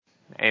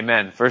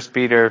Amen. 1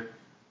 Peter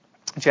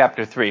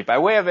chapter 3. By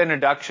way of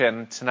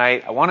introduction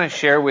tonight, I want to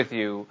share with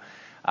you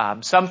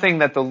something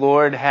that the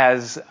Lord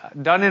has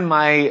done in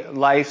my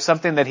life,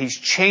 something that He's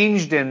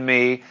changed in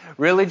me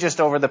really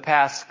just over the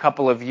past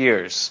couple of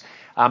years.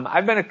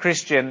 I've been a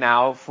Christian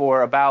now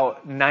for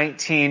about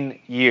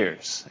 19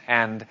 years.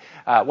 And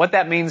what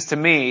that means to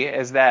me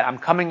is that I'm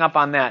coming up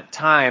on that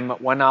time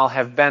when I'll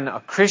have been a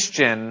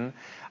Christian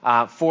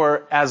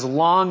for as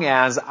long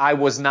as I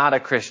was not a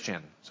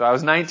Christian. So I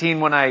was 19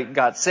 when I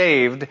got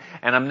saved,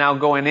 and I'm now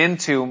going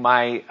into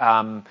my,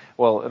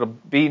 it'll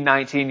be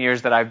 19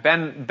 years that I've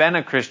been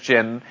a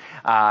Christian,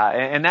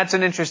 and that's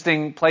an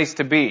interesting place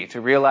to be,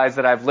 to realize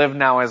that I've lived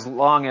now as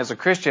long as a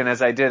Christian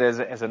as I did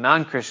as a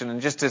non-Christian,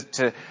 and just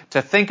to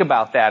think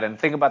about that, and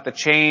think about the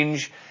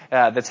change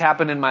that's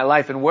happened in my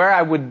life, and where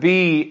I would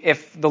be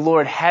if the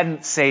Lord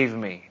hadn't saved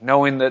me,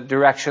 knowing the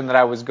direction that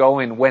I was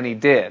going when He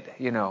did,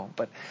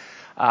 But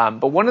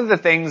one of the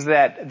things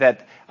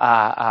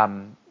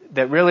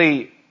that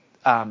really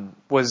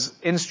was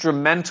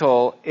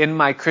instrumental in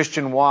my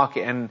Christian walk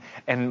and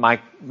my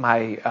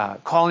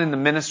calling in the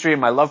ministry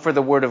and my love for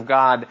the Word of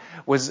God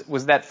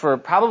was that for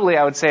probably,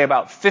 I would say,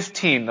 about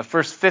the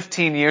first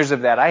 15 years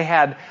of that, I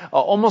had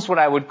almost what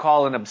I would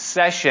call an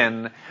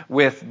obsession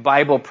with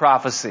Bible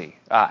prophecy,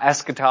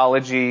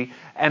 eschatology,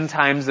 end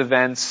times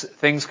events,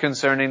 things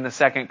concerning the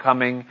second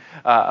coming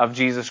of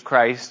Jesus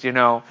Christ, and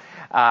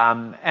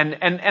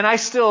I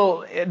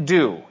still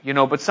do,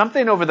 but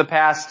something over the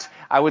past,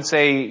 I would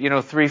say,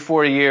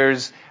 3-4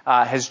 years,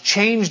 has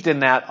changed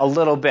in that a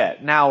little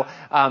bit. Now,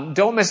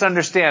 don't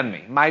misunderstand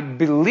me. My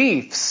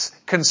beliefs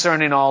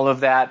concerning all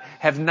of that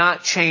have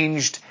not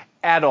changed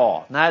at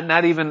all.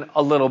 Not even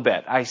a little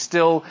bit. I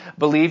still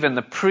believe in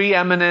the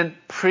preeminent,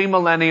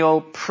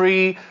 premillennial,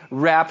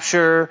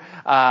 pre-rapture,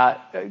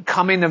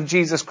 coming of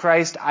Jesus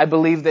Christ. I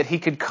believe that He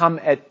could come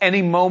at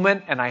any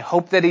moment, and I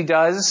hope that He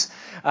does.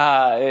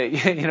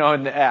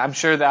 And I'm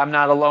sure that I'm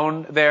not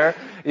alone there.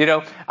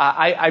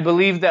 I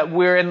believe that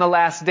we're in the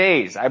last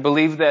days. I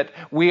believe that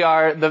we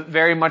are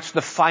very much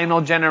the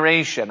final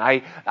generation.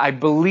 I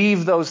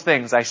believe those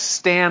things. I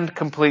stand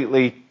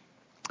completely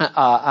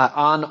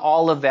on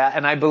all of that,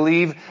 and I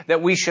believe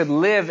that we should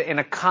live in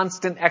a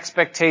constant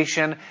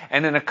expectation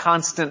and in a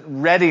constant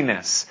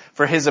readiness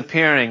for His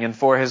appearing and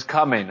for His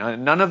coming.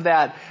 None of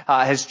that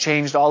has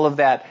changed. All of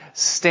that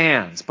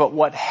stands. But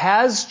what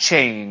has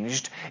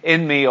changed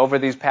in me over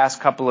these past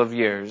couple of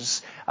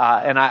years,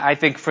 and I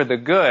think for the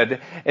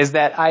good, is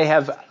that I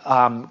have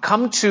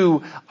come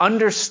to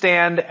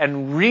understand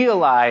and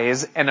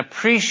realize and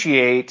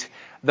appreciate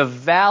the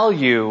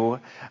value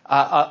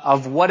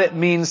of what it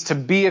means to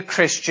be a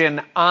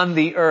Christian on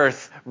the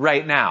earth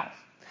right now.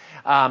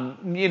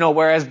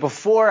 Whereas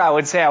before I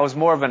would say I was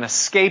more of an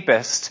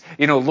escapist,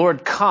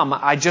 Lord, come,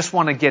 I just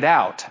want to get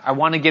out. I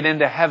want to get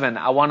into heaven.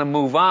 I want to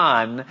move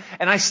on.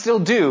 And I still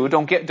do.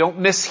 Don't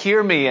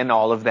mishear me in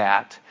all of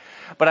that.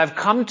 But I've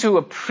come to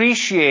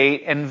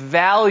appreciate and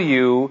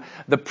value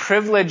the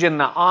privilege and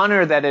the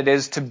honor that it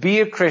is to be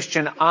a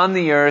Christian on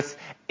the earth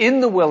in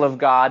the will of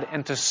God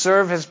and to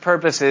serve His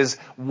purposes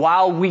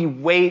while we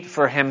wait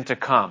for Him to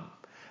come.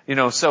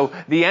 So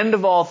the end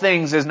of all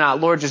things is not,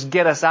 Lord, just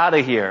get us out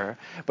of here,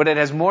 but it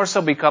has more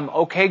so become,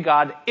 okay,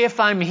 God, if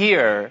I'm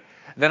here,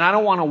 then I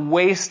don't want to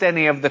waste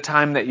any of the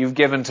time that You've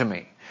given to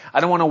me. I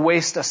don't want to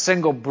waste a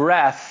single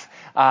breath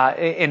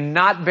in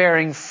not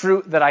bearing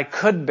fruit that I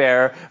could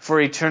bear for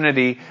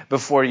eternity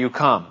before You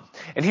come.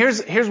 And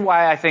here's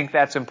why I think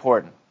that's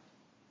important.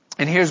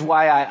 And here's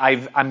why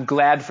I'm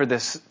glad for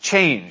this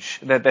change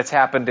that's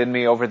happened in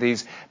me over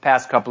these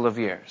past couple of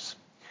years.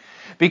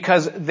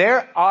 Because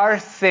there are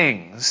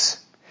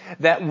things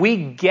that we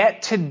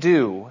get to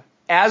do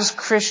as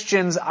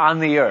Christians on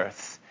the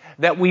earth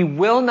that we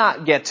will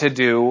not get to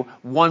do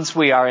once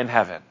we are in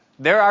heaven.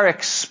 There are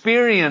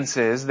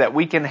experiences that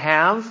we can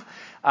have,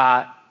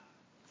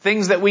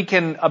 things that we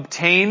can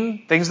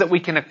obtain, things that we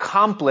can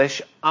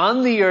accomplish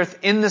on the earth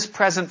in this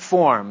present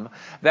form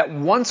that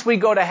once we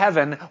go to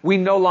heaven, we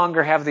no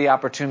longer have the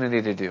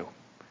opportunity to do.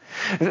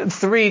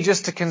 3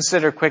 just to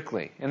consider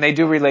quickly, and they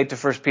do relate to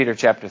 1 Peter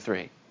chapter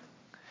 3.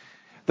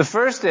 The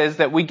first is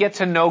that we get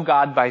to know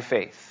God by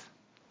faith.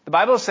 The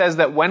Bible says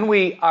that when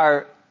we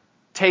are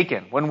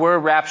taken, when we're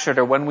raptured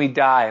or when we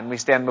die and we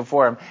stand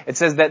before Him, it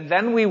says that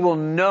then we will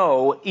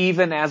know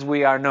even as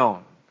we are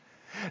known.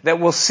 That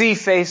we'll see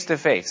face to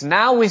face.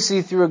 Now we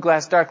see through a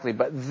glass darkly,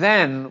 but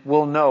then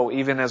we'll know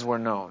even as we're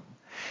known.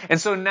 And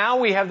so now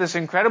we have this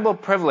incredible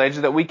privilege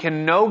that we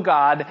can know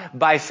God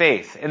by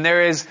faith. And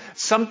there is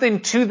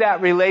something to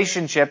that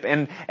relationship,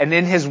 and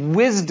in His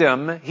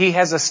wisdom, He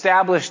has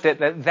established it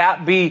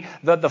that be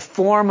the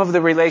form of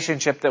the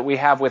relationship that we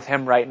have with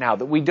Him right now.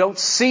 That we don't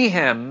see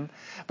Him,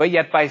 but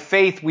yet by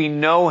faith we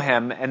know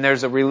him, and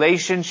there's a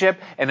relationship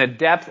and a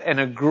depth and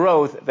a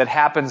growth that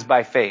happens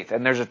by faith.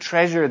 And there's a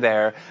treasure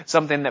there,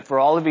 something that for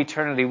all of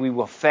eternity we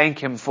will thank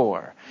him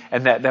for,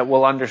 and that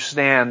we'll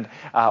understand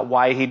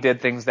why he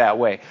did things that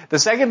way. The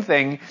second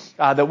thing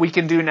that we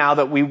can do now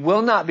that we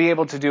will not be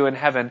able to do in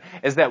heaven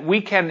is that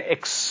we can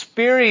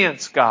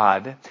experience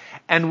God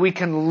and we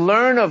can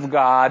learn of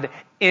God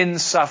in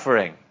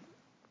suffering.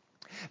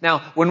 Now,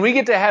 when we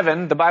get to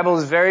heaven, the Bible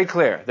is very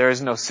clear. There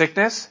is no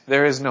sickness,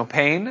 there is no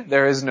pain,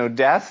 there is no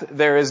death,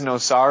 there is no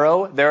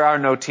sorrow, there are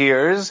no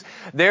tears,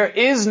 there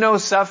is no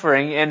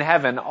suffering in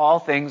heaven. All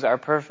things are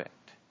perfect.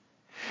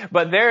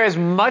 But there is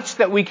much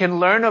that we can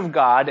learn of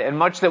God and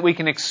much that we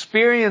can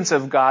experience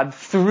of God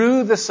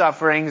through the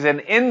sufferings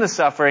and in the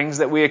sufferings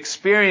that we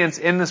experience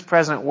in this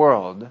present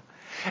world.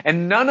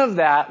 And none of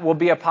that will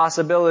be a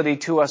possibility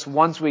to us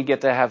once we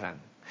get to heaven.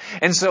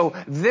 And so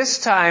this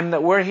time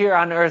that we're here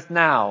on earth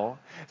now,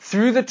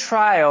 through the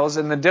trials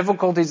and the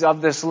difficulties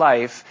of this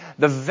life,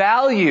 the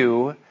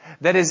value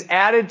that is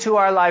added to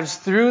our lives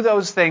through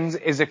those things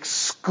is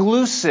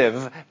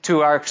exclusive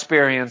to our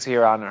experience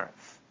here on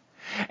earth.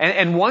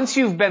 And once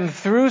you've been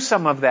through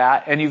some of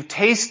that and you've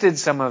tasted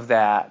some of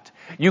that,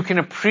 you can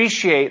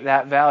appreciate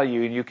that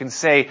value and you can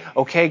say,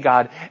 okay,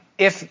 God,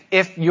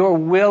 if your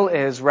will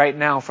is right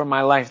now for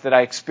my life that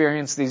I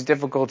experience these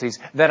difficulties,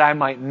 that I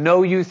might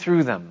know you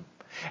through them,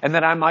 and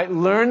that I might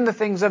learn the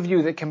things of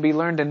you that can be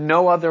learned in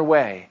no other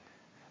way,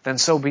 then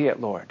so be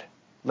it, Lord.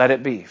 Let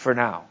it be for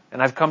now.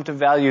 And I've come to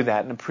value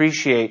that and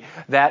appreciate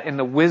that in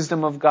the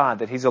wisdom of God,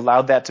 that he's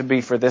allowed that to be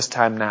for this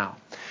time now.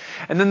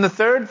 And then the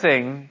third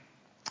thing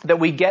that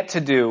we get to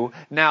do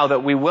now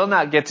that we will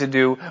not get to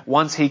do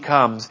once he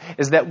comes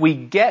is that we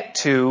get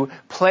to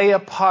play a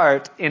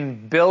part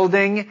in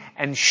building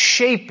and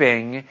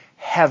shaping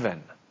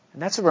heaven.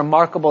 And that's a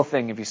remarkable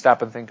thing if you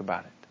stop and think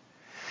about it.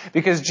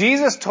 Because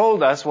Jesus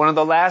told us, one of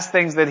the last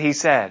things that he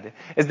said,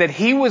 is that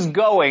he was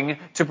going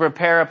to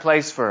prepare a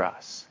place for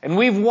us. And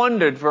we've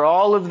wondered for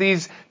all of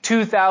these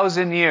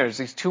 2,000 years,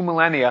 these 2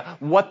 millennia,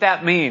 what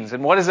that means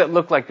and what does it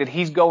look like that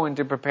he's going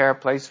to prepare a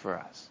place for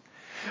us.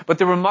 But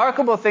the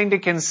remarkable thing to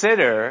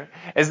consider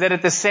is that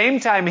at the same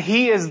time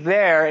he is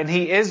there and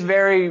he is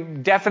very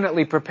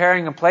definitely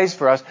preparing a place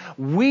for us,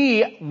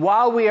 we,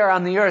 while we are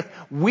on the earth,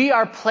 we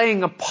are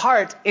playing a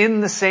part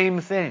in the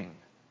same thing.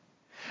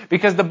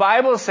 Because the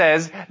Bible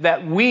says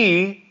that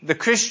we, the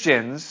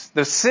Christians,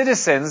 the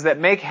citizens that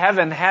make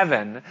heaven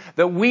heaven,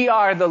 that we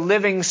are the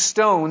living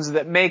stones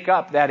that make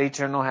up that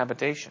eternal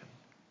habitation.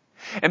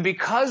 And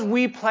because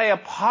we play a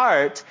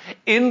part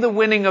in the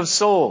winning of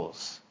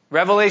souls,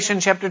 Revelation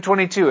chapter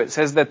 22, it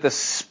says that the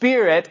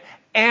Spirit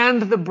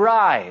and the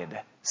bride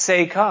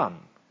say come.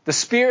 The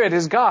Spirit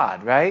is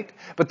God, right?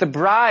 But the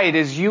bride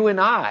is you and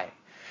I.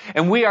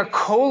 And we are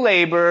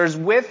co-laborers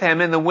with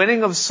him in the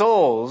winning of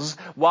souls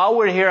while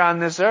we're here on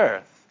this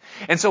earth.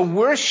 And so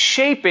we're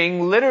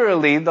shaping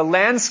literally the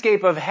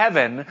landscape of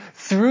heaven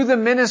through the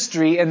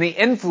ministry and the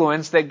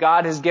influence that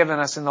God has given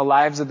us in the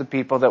lives of the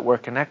people that we're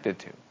connected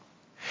to.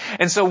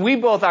 And so we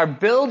both are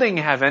building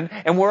heaven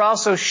and we're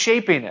also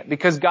shaping it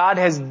because God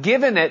has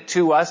given it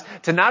to us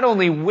to not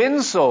only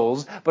win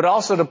souls, but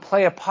also to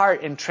play a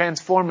part in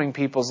transforming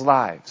people's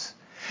lives.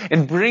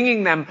 And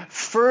bringing them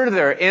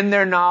further in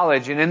their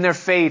knowledge and in their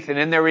faith and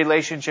in their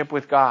relationship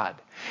with God.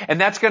 And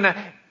that's going to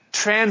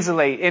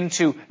translate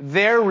into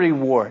their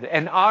reward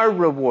and our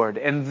reward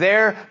and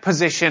their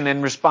position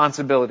and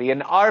responsibility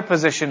and our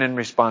position and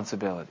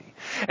responsibility.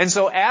 And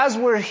so as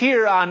we're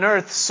here on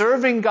earth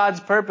serving God's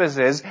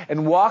purposes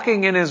and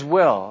walking in his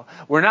will,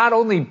 we're not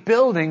only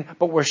building,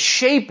 but we're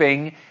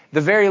shaping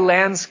the very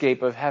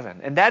landscape of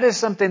heaven. And that is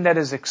something that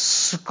is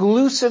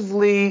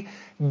exclusively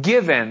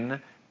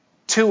given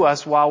to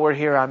us while we're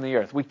here on the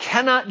earth. We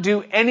cannot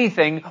do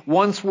anything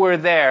once we're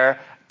there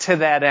to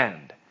that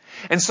end.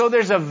 And so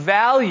there's a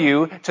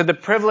value to the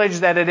privilege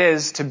that it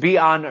is to be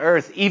on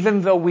earth,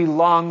 even though we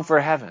long for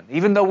heaven,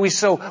 even though we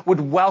so would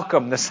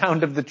welcome the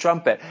sound of the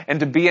trumpet and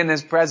to be in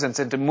his presence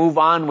and to move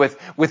on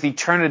with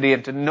eternity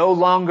and to no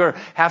longer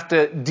have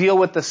to deal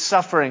with the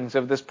sufferings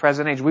of this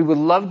present age. We would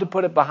love to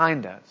put it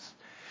behind us.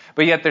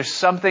 But yet there's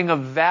something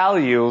of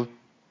value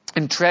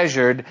and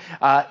treasured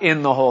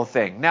in the whole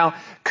thing. Now,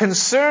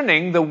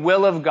 concerning the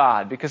will of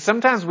God, because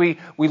sometimes we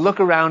look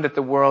around at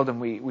the world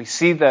and we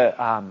see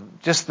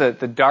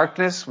the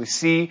darkness, we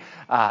see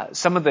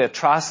some of the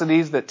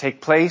atrocities that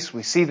take place,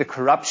 we see the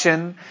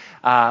corruption,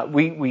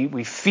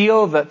 we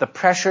feel the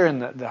pressure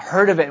and the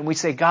hurt of it, and we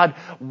say, God,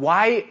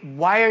 why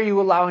are you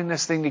allowing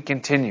this thing to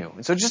continue?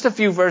 And so just a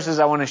few verses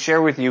I want to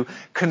share with you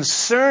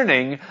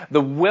concerning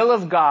the will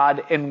of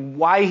God and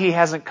why he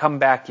hasn't come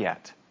back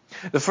yet.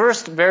 The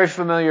first very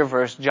familiar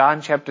verse,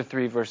 John chapter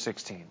 3, verse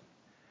 16.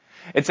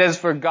 It says,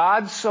 "For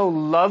God so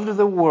loved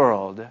the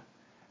world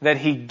that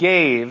he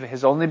gave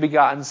his only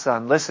begotten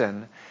Son,"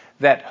 listen,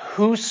 "that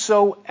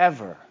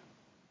whosoever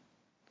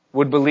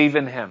would believe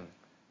in him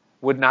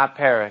would not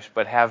perish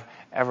but have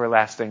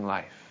everlasting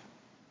life."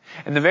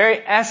 And the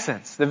very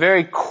essence, the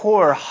very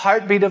core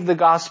heartbeat of the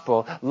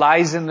gospel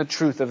lies in the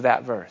truth of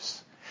that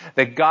verse.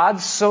 that God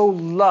so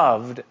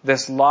loved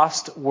this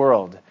lost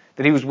world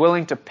that he was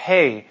willing to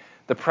pay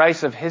the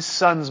price of his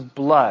son's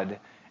blood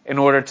in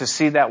order to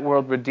see that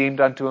world redeemed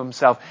unto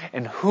himself.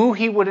 And who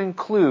he would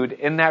include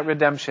in that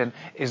redemption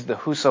is the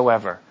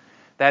whosoever.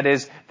 That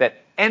is,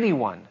 that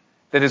anyone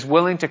that is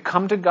willing to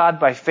come to God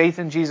by faith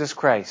in Jesus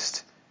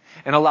Christ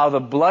and allow the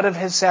blood of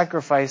his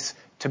sacrifice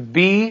to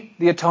be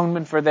the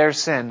atonement for their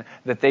sin,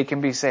 that they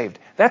can be saved.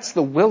 That's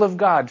the will of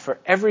God for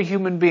every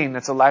human being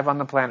that's alive on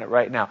the planet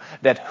right now.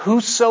 That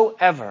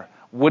whosoever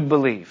would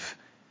believe,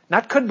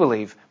 not could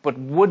believe, but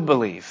would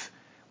believe,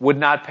 would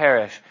not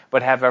perish,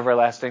 but have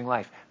everlasting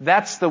life.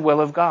 That's the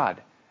will of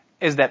God,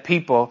 is that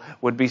people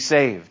would be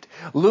saved.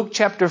 Luke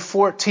chapter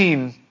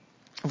 14,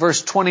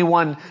 verse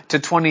 21 to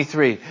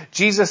 23.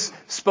 Jesus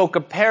spoke a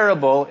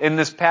parable in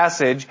this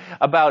passage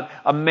about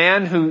a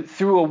man who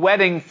threw a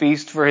wedding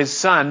feast for his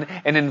son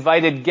and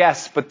invited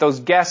guests, but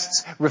those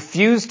guests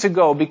refused to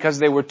go because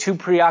they were too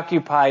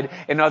preoccupied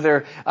in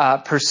other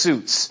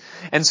pursuits.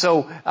 And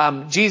so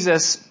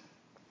Jesus,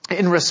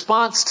 in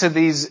response to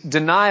these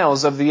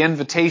denials of the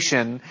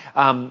invitation,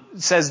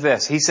 says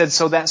this. He said,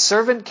 so that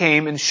servant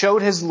came and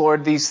showed his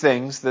lord these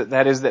things,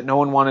 that is, that no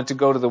one wanted to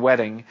go to the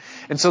wedding.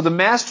 And so the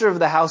master of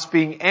the house,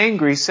 being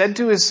angry, said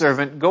to his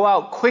servant, go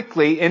out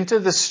quickly into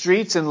the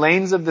streets and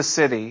lanes of the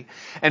city,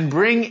 and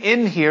bring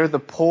in here the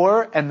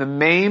poor and the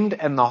maimed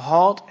and the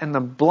halt and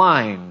the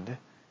blind.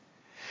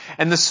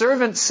 And the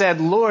servant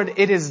said, Lord,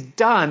 it is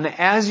done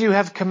as you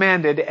have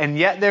commanded, and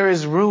yet there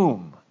is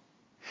room.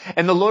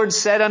 And the Lord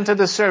said unto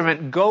the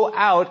servant, go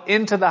out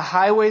into the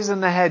highways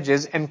and the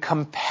hedges and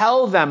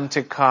compel them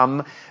to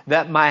come,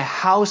 that my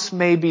house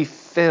may be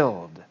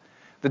filled.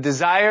 The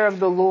desire of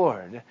the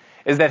Lord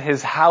is that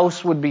his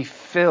house would be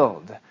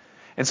filled.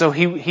 And so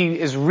he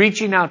is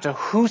reaching out to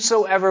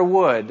whosoever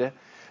would,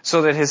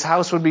 so that his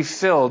house would be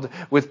filled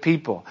with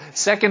people.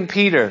 2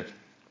 Peter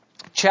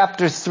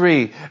chapter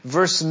 3,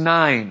 verse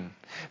 9.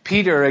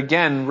 Peter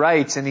again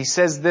writes, and he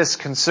says this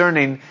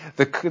concerning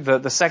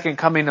the second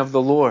coming of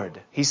the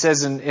Lord. He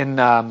says in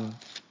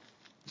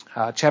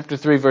chapter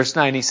 3, verse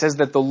 9, he says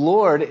that the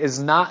Lord is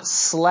not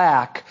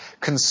slack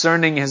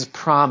concerning his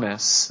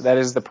promise, that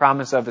is the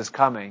promise of his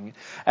coming,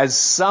 as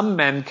some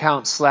men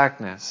count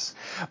slackness,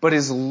 but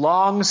is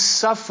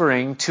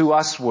long-suffering to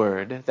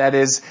usward, that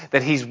is,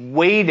 that he's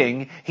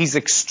waiting, he's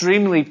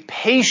extremely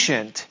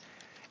patient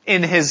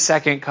in his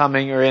second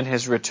coming or in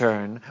his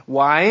return.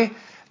 Why?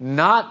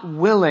 Not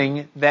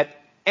willing that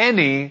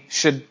any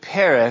should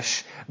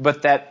perish,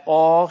 but that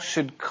all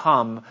should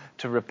come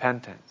to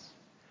repentance.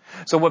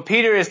 So what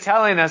Peter is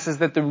telling us is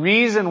that the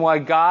reason why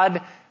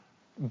God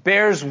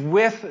bears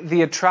with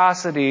the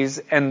atrocities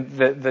and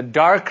the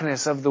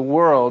darkness of the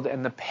world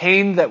and the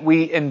pain that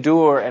we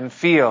endure and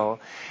feel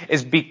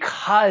is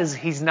because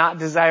he's not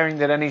desiring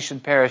that any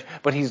should perish,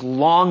 but he's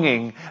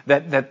longing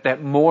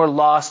that more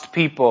lost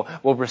people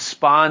will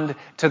respond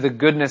to the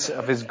goodness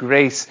of his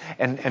grace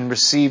and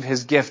receive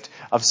his gift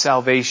of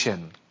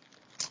salvation.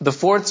 The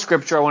fourth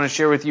scripture I want to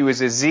share with you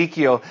is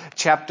Ezekiel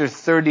chapter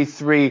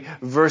 33,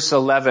 verse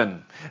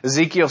 11.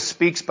 Ezekiel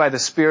speaks by the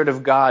Spirit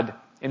of God,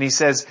 and he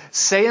says,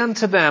 say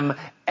unto them,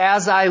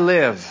 as I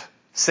live,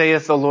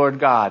 saith the Lord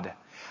God,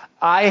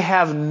 I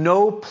have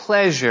no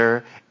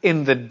pleasure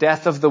in the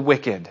death of the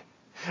wicked,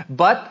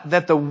 but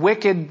that the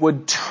wicked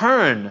would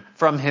turn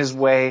from his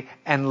way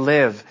and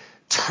live.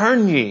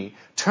 Turn ye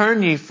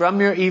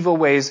from your evil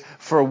ways,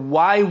 for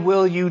why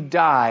will you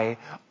die,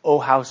 O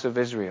house of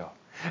Israel?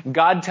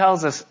 God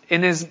tells us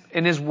in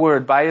His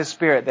Word, by His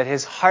Spirit, that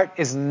His heart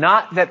is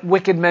not that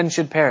wicked men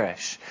should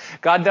perish.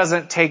 God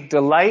doesn't take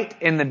delight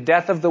in the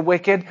death of the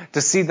wicked to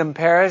see them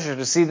perish or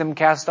to see them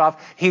cast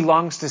off. He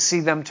longs to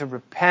see them to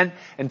repent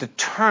and to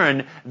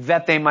turn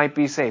that they might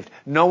be saved.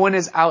 No one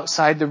is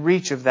outside the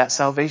reach of that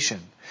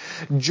salvation.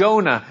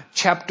 Jonah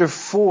chapter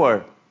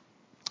 4.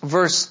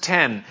 Verse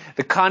 10,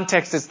 the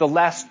context is the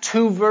last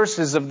two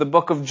verses of the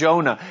book of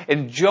Jonah.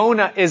 And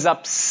Jonah is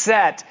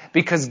upset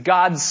because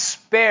God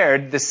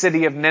spared the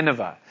city of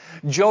Nineveh.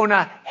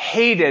 Jonah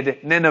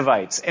hated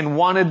Ninevites and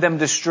wanted them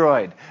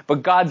destroyed.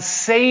 But God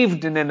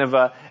saved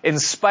Nineveh in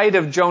spite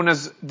of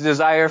Jonah's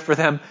desire for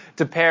them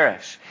to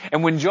perish.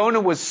 And when Jonah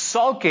was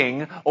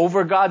sulking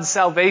over God's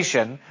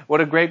salvation,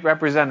 what a great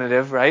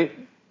representative, right?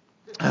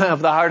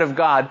 Of the heart of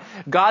God,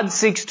 God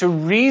seeks to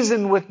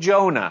reason with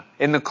Jonah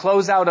in the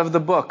closeout of the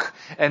book.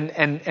 And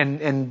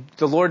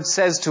the Lord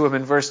says to him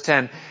in verse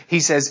 10, He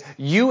says,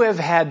 you have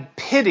had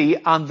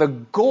pity on the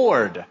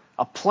gourd,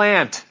 a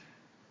plant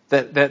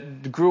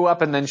that grew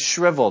up and then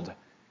shriveled.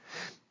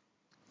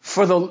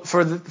 For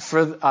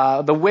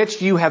the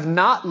which you have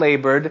not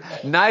labored,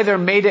 neither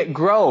made it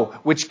grow,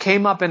 which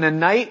came up in a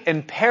night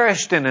and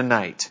perished in a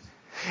night.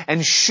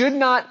 And should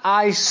not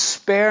I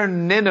spare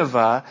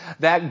Nineveh,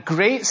 that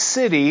great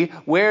city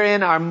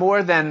wherein are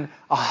more than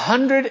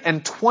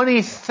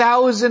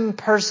 120,000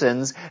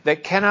 persons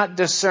that cannot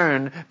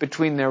discern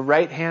between their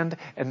right hand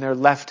and their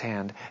left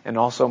hand, and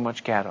also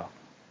much cattle?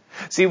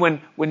 See,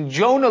 when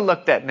Jonah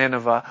looked at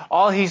Nineveh,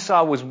 all he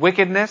saw was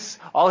wickedness.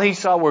 All he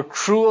saw were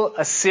cruel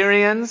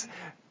Assyrians,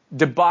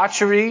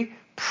 debauchery,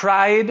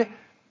 pride,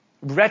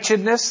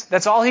 wretchedness.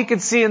 That's all he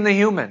could see in the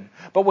human.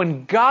 But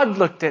when God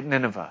looked at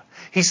Nineveh,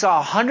 he saw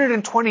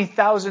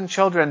 120,000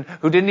 children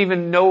who didn't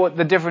even know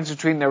the difference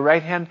between their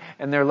right hand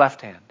and their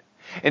left hand.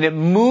 And it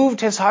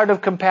moved his heart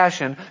of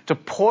compassion to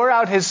pour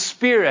out his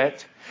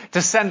Spirit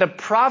to send a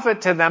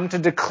prophet to them to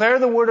declare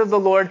the word of the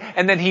Lord,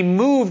 and then he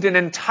moved an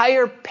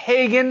entire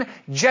pagan,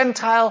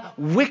 Gentile,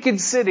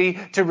 wicked city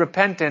to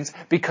repentance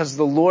because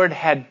the Lord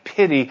had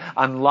pity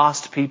on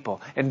lost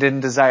people and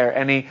didn't desire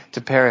any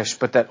to perish,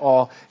 but that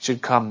all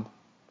should come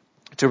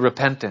to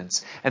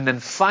repentance. And then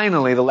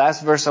finally, the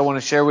last verse I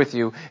want to share with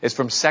you is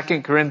from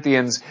 2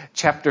 Corinthians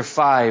chapter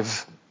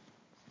 5,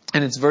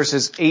 and it's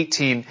verses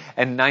 18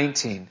 and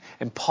 19.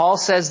 And Paul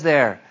says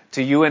there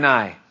to you and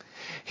I,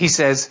 he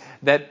says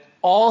that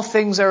all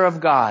things are of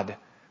God,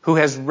 who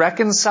has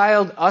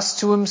reconciled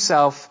us to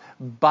himself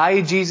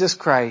by Jesus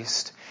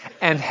Christ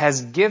and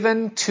has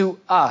given to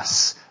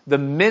us the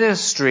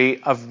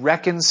ministry of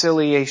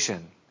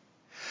reconciliation.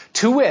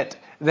 To wit,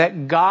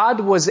 that God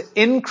was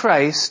in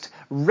Christ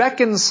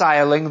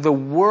reconciling the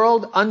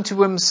world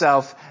unto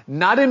himself,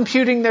 not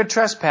imputing their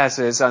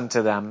trespasses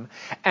unto them,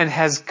 and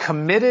has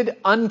committed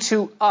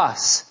unto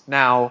us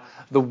now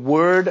the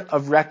word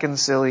of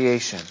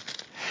reconciliation.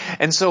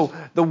 And so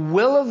the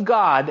will of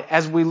God,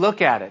 as we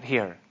look at it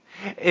here,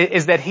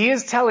 is that he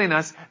is telling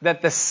us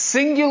that the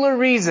singular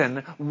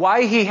reason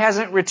why he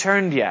hasn't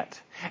returned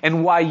yet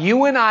and why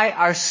you and I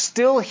are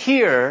still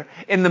here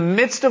in the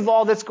midst of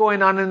all that's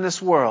going on in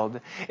this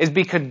world is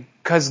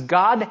because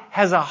God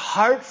has a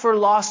heart for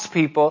lost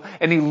people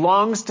and he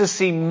longs to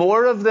see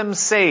more of them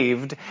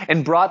saved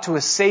and brought to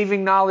a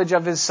saving knowledge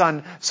of his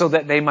Son so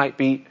that they might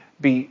be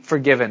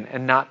forgiven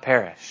and not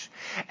perish.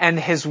 And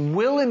his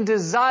will and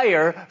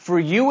desire for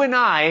you and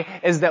I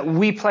is that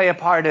we play a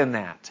part in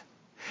that.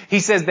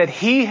 He says that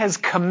he has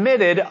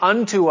committed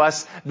unto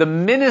us the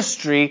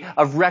ministry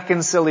of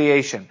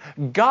reconciliation.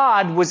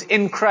 God was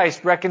in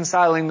Christ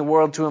reconciling the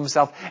world to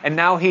himself, and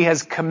now he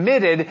has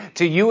committed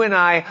to you and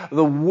I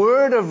the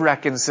word of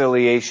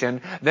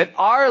reconciliation that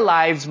our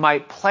lives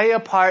might play a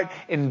part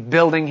in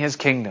building his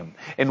kingdom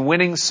and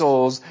winning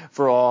souls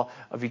for all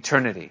of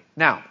eternity.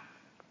 Now,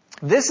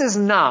 this is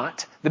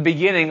not the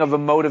beginning of a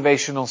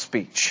motivational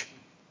speech,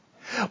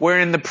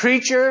 wherein the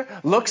preacher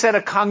looks at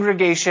a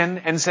congregation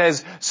and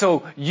says,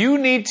 so you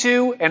need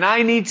to and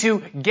I need to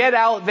get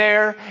out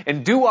there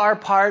and do our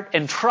part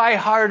and try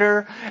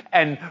harder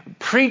and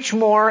preach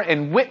more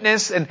and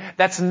witness. And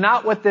that's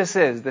not what this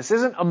is. This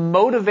isn't a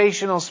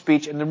motivational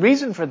speech. And the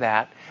reason for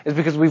that is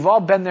because we've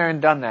all been there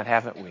and done that,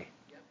 haven't we?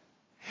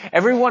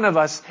 Every one of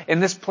us in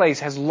this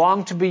place has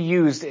longed to be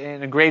used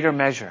in a greater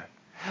measure.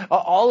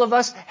 All of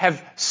us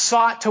have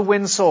sought to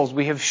win souls.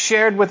 We have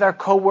shared with our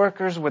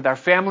coworkers, with our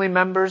family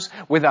members,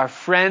 with our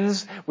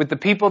friends, with the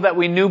people that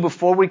we knew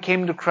before we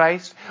came to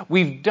Christ.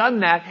 We've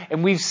done that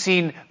and we've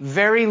seen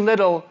very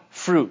little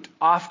fruit,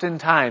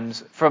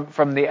 oftentimes,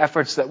 from the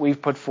efforts that we've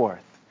put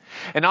forth.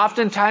 And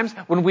oftentimes,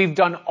 when we've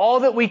done all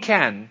that we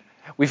can,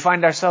 we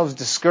find ourselves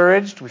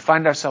discouraged, we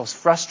find ourselves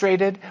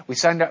frustrated, we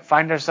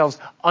find ourselves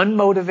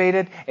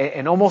unmotivated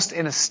and almost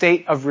in a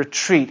state of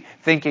retreat,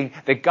 thinking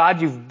that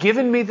God, you've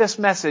given me this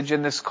message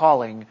and this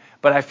calling,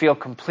 but I feel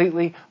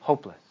completely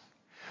hopeless.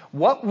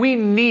 What we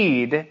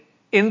need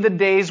in the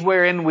days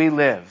wherein we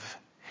live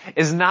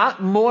is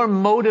not more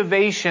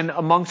motivation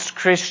amongst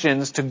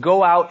Christians to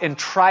go out and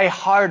try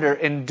harder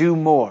and do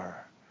more.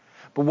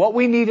 But what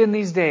we need in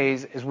these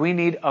days is we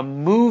need a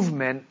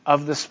movement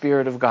of the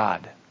Spirit of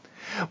God.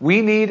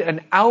 We need an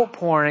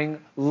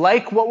outpouring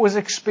like what was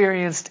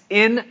experienced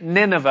in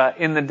Nineveh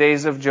in the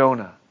days of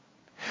Jonah.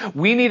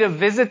 We need a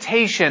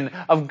visitation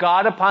of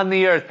God upon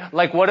the earth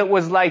like what it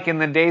was like in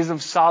the days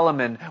of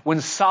Solomon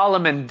when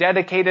Solomon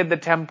dedicated the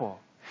temple.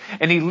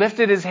 And he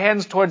lifted his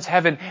hands towards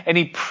heaven and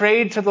he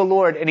prayed to the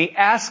Lord and he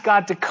asked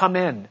God to come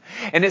in.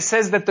 And it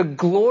says that the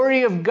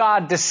glory of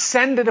God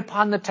descended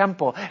upon the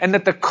temple and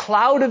that the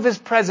cloud of his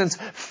presence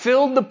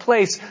filled the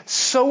place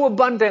so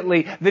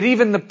abundantly that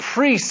even the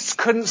priests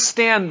couldn't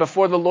stand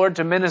before the Lord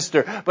to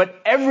minister. But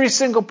every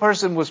single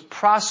person was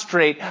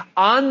prostrate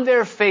on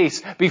their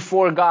face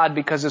before God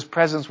because his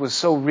presence was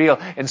so real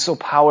and so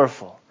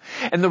powerful.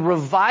 And the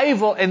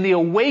revival and the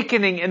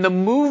awakening and the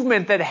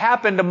movement that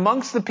happened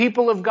amongst the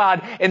people of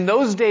God in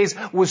those days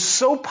was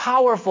so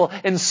powerful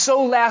and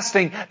so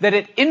lasting that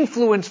it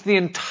influenced the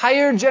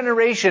entire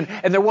generation.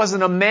 And there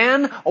wasn't a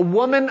man, a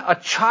woman, a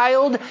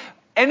child,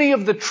 any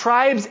of the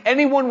tribes,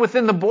 anyone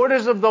within the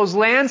borders of those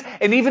lands,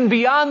 and even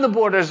beyond the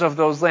borders of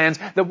those lands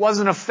that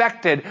wasn't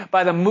affected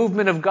by the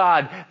movement of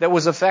God that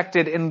was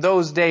affected in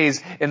those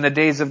days, in the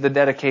days of the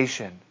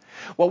dedication.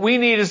 What we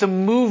need is a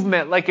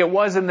movement like it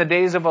was in the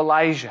days of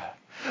Elijah,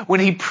 When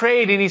he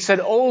prayed and he said,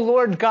 "O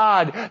Lord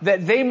God,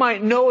 that they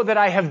might know that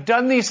I have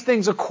done these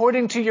things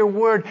according to your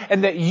word,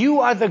 and that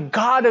you are the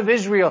God of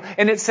Israel."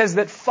 And it says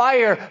that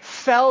fire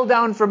fell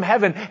down from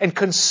heaven and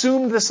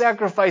consumed the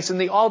sacrifice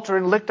and the altar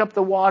and licked up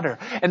the water.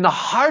 And the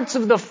hearts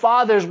of the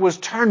fathers was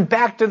turned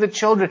back to the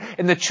children,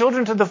 and the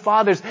children to the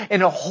fathers,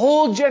 and a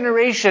whole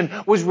generation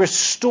was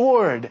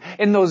restored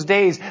in those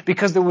days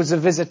because there was a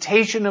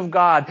visitation of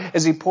God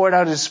as he poured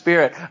out his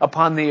Spirit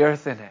upon the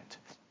earth in it.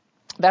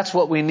 That's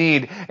what we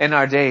need in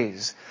our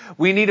days.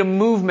 We need a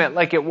movement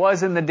like it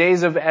was in the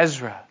days of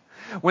Ezra,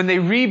 when they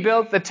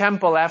rebuilt the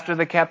temple after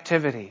the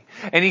captivity.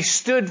 And he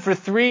stood for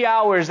 3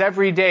 hours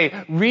every day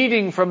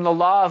reading from the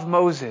law of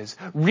Moses,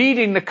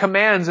 reading the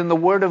commands in the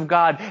Word of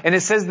God. And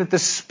it says that the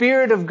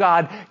Spirit of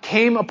God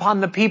came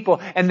upon the people,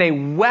 and they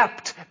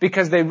wept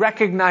because they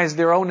recognized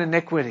their own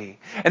iniquity.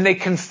 And they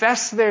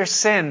confessed their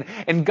sin,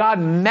 and God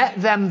met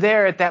them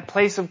there at that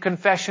place of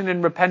confession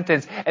and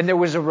repentance. And there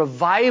was a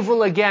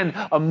revival again,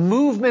 a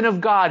movement of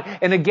God.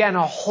 And again,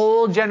 a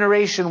whole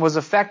generation was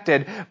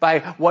affected by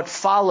what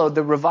followed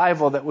the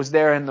revival that was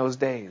there in those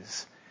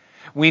days.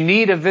 We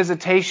need a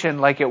visitation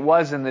like it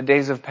was in the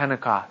days of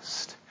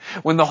Pentecost,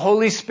 when the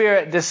Holy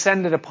Spirit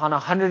descended upon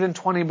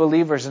 120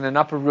 believers in an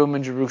upper room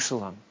in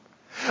Jerusalem,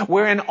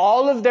 wherein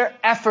all of their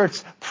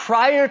efforts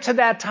prior to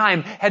that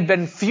time had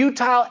been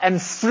futile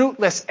and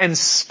fruitless and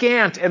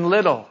scant and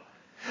little.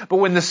 But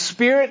when the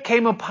Spirit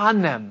came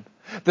upon them,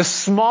 the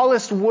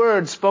smallest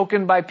word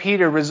spoken by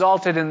Peter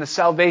resulted in the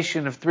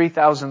salvation of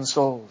 3,000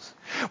 souls.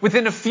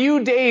 Within a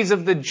few days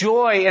of the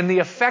joy and the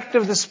effect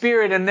of the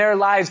Spirit in their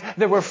lives,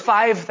 there were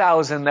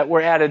 5,000 that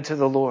were added to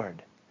the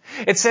Lord.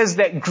 It says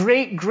that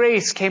great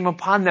grace came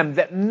upon them,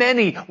 that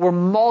many were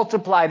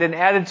multiplied and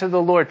added to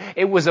the Lord.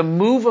 It was a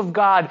move of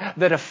God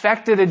that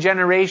affected a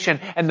generation,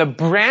 and the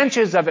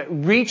branches of it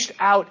reached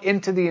out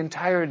into the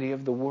entirety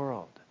of the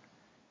world.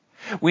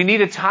 We need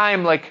a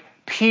time like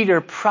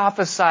Peter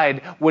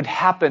prophesied would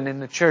happen in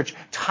the church.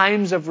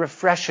 Times of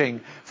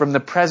refreshing from the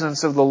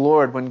presence of the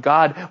Lord when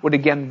God would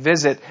again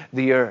visit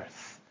the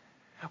earth.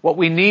 What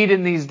we need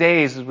in these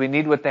days is we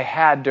need what they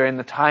had during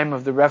the time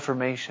of the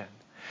Reformation.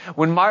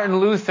 When Martin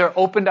Luther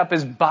opened up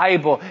his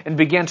Bible and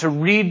began to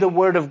read the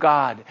Word of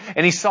God,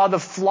 and he saw the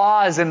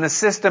flaws in the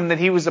system that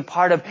he was a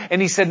part of,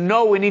 and he said,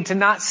 no, we need to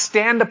not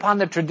stand upon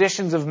the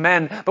traditions of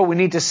men, but we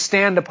need to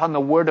stand upon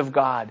the Word of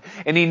God.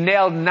 And he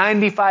nailed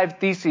 95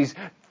 theses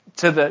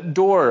to the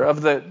door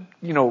of the,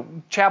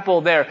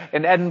 chapel there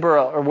in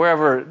Edinburgh or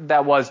wherever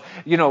that was,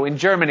 in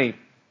Germany.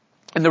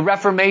 And the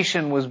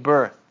Reformation was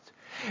birthed.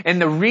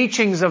 And the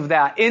reachings of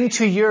that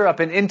into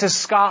Europe and into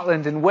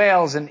Scotland and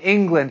Wales and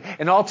England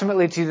and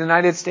ultimately to the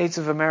United States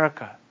of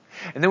America.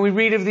 And then we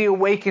read of the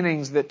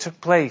awakenings that took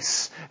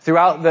place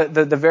throughout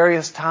the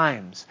various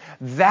times.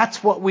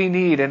 That's what we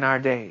need in our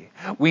day.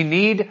 We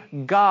need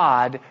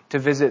God to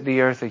visit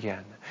the earth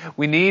again.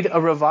 We need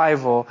a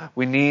revival.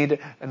 We need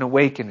an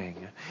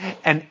awakening.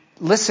 And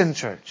listen,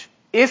 church,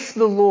 if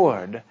the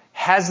Lord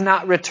has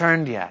not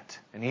returned yet,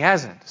 and He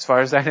hasn't, as far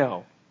as I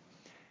know,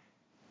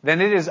 then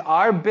it is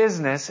our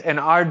business and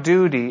our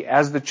duty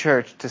as the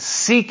church to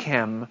seek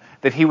Him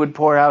that He would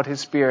pour out His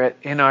Spirit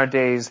in our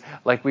days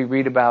like we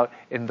read about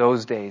in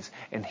those days.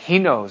 And He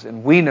knows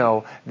and we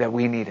know that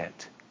we need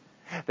it.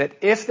 That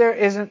if there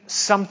isn't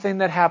something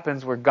that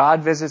happens where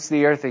God visits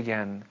the earth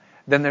again,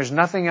 then there's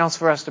nothing else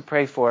for us to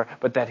pray for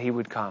but that He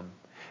would come.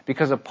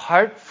 Because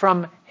apart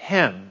from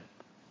Him,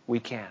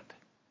 we can't.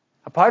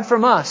 Apart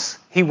from us,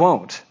 He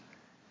won't.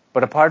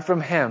 But apart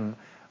from Him,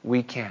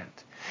 we can't.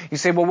 You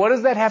say, well, what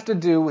does that have to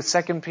do with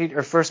 1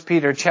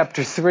 Peter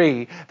chapter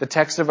 3, the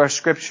text of our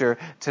scripture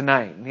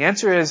tonight? And the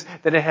answer is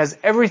that it has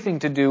everything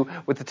to do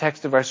with the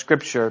text of our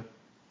scripture.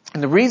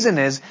 And the reason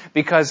is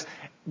because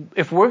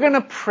if we're going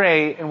to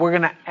pray and we're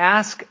going to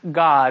ask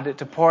God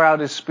to pour out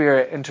His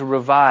Spirit and to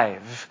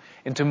revive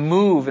and to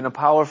move in a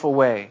powerful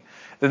way,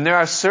 then there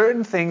are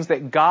certain things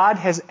that God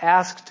has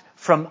asked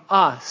from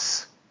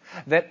us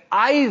that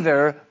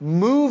either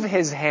move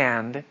His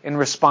hand in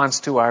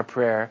response to our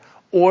prayer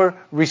or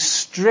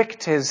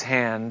restrict His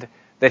hand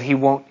that He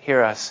won't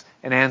hear us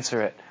and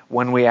answer it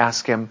when we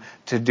ask Him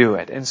to do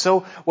it. And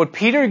so what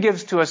Peter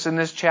gives to us in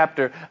this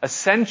chapter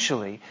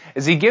essentially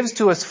is he gives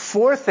to us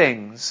 4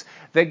 things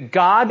that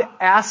God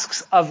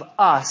asks of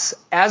us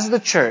as the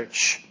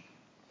church,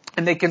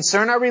 and they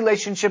concern our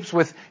relationships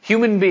with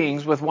human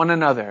beings, with one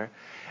another,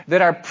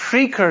 that are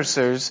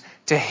precursors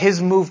to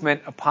His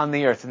movement upon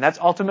the earth. And that's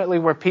ultimately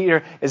where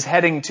Peter is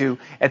heading to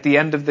at the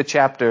end of the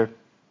chapter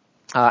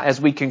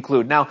as we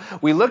conclude. Now,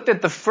 we looked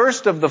at the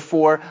first of the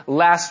 4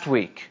 last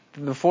week.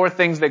 The 4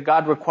 things that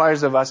God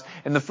requires of us.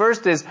 And the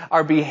first is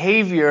our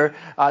behavior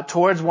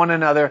towards one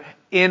another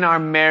in our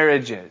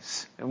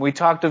marriages. And we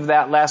talked of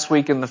that last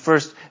week in the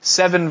first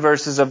 7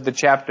 verses of the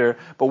chapter.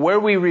 But where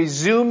we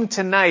resume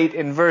tonight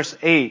in verse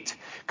 8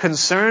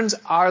 concerns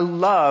our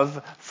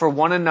love for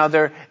one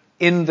another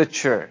in the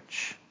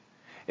church.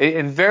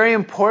 and very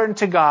important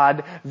to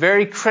God,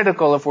 very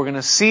critical if we're going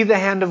to see the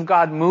hand of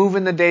God move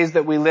in the days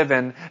that we live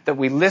in, that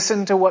we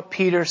listen to what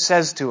Peter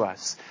says to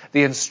us,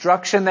 the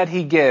instruction that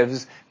he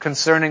gives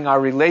concerning our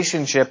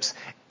relationships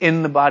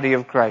in the body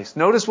of Christ.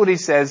 Notice what he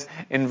says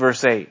in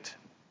verse 8.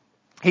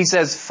 He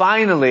says,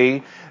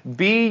 "Finally,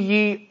 be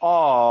ye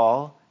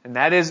all," and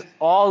that is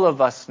all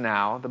of us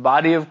now, the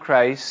body of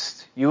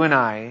Christ, you and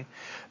I,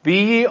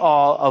 "be ye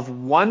all of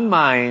one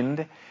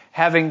mind,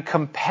 having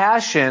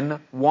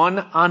compassion one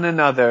on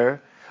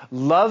another,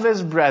 love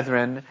as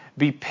brethren,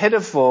 be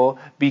pitiful,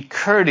 be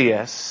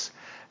courteous,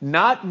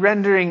 not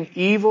rendering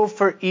evil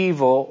for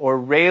evil or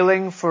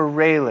railing for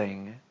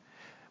railing,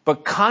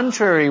 but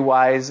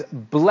contrariwise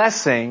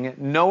blessing,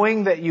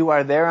 knowing that you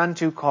are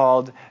thereunto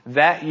called,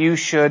 that you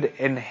should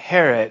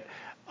inherit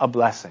a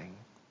blessing."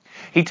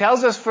 He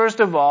tells us, first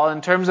of all,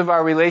 in terms of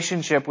our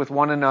relationship with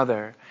one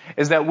another,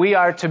 is that we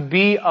are to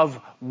be of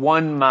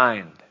one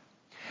mind.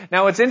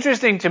 Now, what's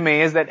interesting to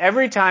me is that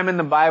every time in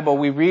the Bible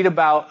we read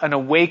about an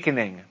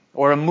awakening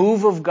or a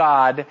move of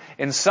God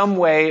in some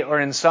way or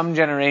in some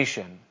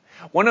generation,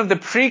 one of the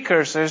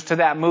precursors to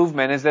that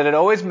movement is that it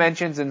always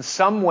mentions in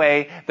some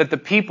way that the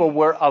people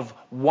were of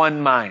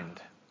one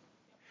mind.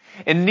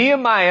 In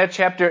Nehemiah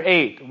chapter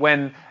 8,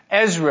 when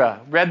Ezra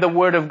read the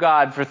Word of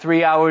God for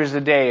 3 hours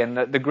a day and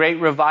the great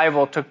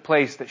revival took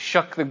place that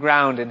shook the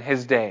ground in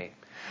his day,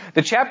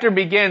 the chapter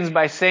begins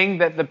by saying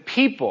that the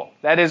people,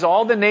 that is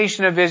all the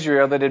nation of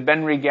Israel that had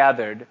been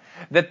regathered,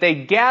 that they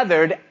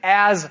gathered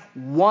as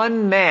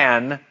one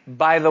man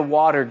by the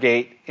water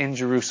gate in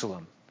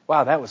Jerusalem.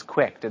 Wow, that was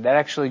quick. Did that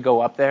actually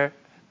go up there?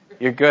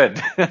 You're good.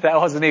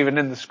 That wasn't even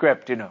in the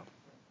script, you know.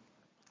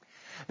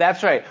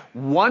 That's right.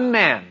 One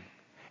man.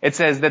 It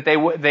says that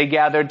they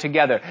gathered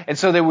together. And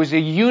so there was a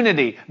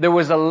unity. There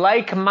was a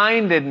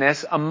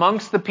like-mindedness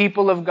amongst the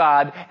people of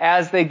God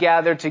as they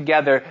gathered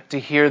together to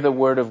hear the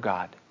Word of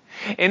God.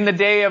 In the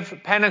day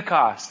of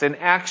Pentecost, in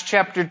Acts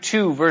chapter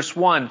 2, verse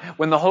 1,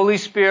 when the Holy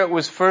Spirit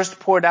was first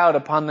poured out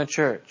upon the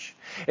church,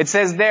 it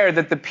says there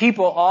that the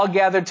people all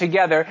gathered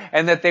together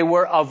and that they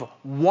were of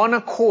one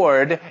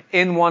accord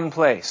in one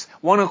place.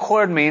 One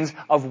accord means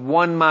of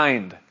one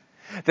mind.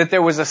 That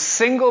there was a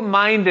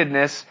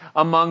single-mindedness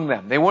among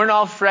them. They weren't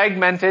all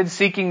fragmented,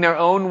 seeking their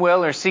own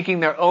will or seeking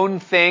their own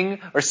thing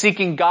or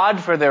seeking God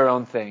for their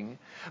own thing.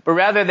 But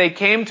rather they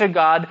came to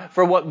God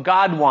for what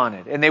God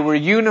wanted, and they were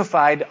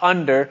unified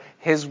under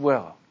His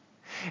will.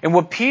 And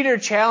what Peter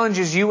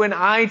challenges you and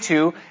I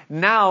to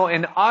now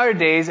in our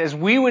days as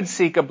we would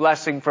seek a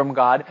blessing from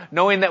God,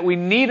 knowing that we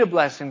need a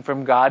blessing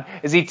from God,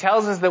 is he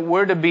tells us that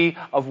we're to be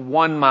of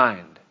one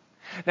mind.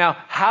 Now,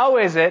 how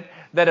is it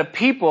that a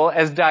people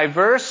as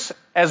diverse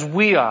as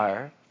we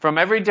are, from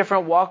every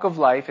different walk of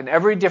life and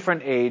every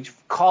different age,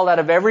 called out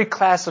of every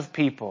class of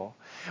people,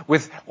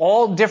 with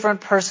all different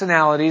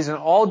personalities and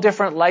all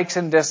different likes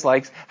and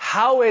dislikes,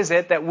 how is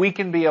it that we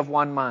can be of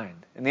one mind?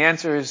 And the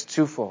answer is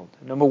twofold.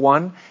 Number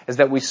one is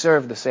that we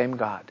serve the same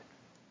God.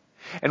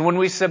 And when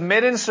we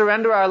submit and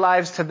surrender our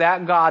lives to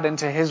that God and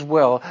to His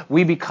will,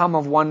 we become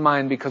of one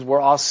mind because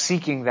we're all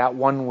seeking that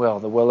one will,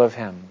 the will of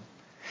Him.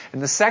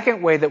 And the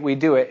second way that we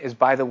do it is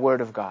by the Word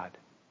of God.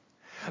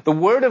 The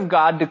Word of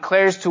God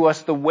declares to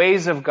us the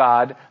ways of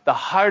God, the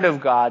heart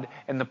of God,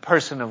 and the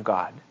person of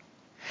God.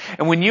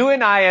 And when you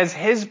and I, as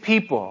His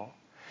people,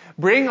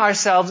 bring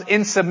ourselves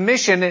in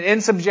submission and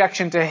in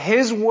subjection to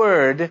His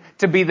Word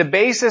to be the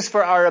basis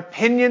for our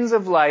opinions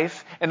of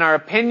life and our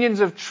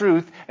opinions of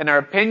truth and our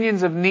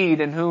opinions of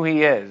need and who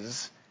He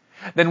is,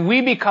 then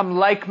we become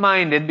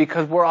like-minded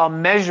because we're all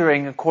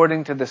measuring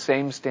according to the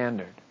same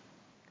standard.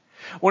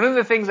 One of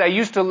the things I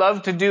used to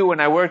love to do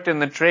when I worked in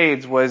the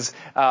trades was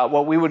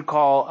what we would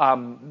call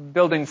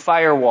building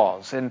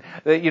firewalls. And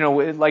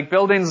like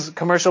buildings,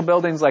 commercial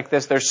buildings like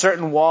this, there's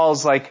certain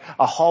walls like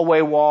a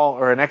hallway wall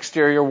or an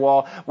exterior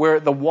wall where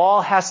the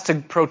wall has to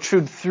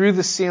protrude through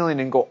the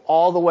ceiling and go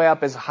all the way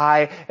up as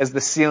high as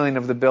the ceiling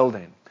of the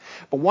building.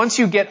 But once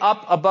you get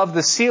up above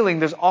the ceiling,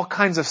 there's all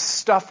kinds of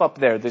stuff up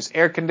there. There's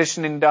air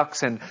conditioning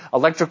ducts and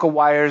electrical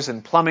wires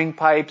and plumbing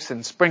pipes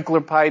and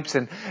sprinkler pipes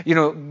and,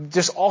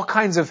 just all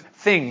kinds of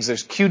things.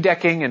 There's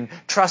Q-decking and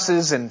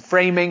trusses and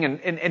framing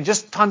and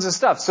just tons of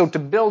stuff. So to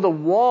build a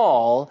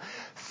wall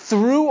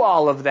through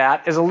all of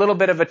that is a little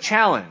bit of a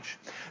challenge.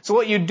 So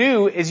what you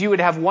do is you would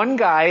have one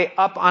guy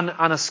up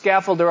on a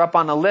scaffold or up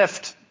on a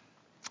lift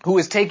who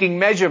is taking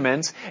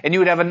measurements, and you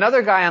would have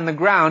another guy on the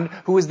ground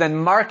who is then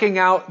marking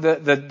out the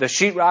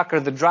sheetrock or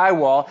the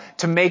drywall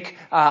to make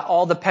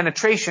all the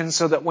penetrations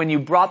so that when you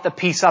brought the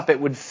piece up, it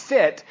would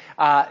fit,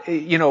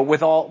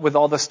 with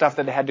all the stuff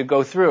that it had to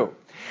go through.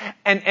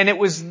 And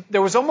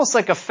there was almost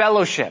like a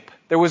fellowship.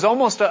 There was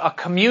almost a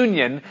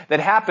communion that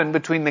happened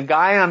between the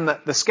guy on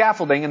the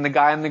scaffolding and the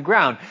guy on the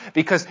ground,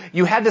 because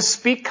you had to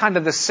speak kind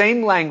of the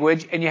same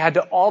language and you had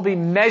to all be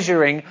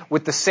measuring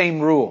with the same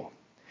rule.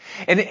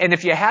 And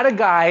if you had a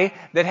guy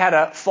that had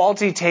a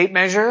faulty tape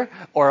measure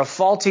or a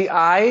faulty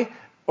eye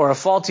or a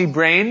faulty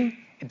brain,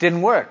 it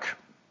didn't work.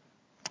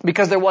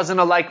 because there wasn't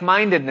a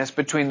like-mindedness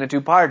between the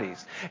two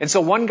parties. And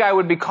so one guy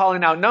would be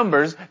calling out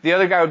numbers, the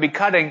other guy would be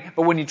cutting,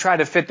 but when you try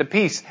to fit the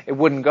piece, it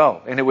wouldn't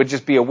go. And it would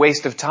just be a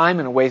waste of time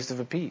and a waste of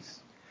a piece.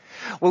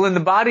 Well, in the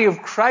body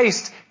of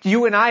Christ,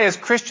 you and I as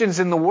Christians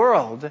in the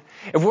world,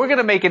 if we're going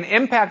to make an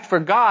impact for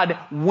God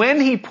when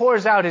He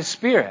pours out His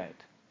Spirit,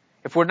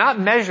 if we're not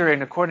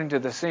measuring according to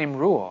the same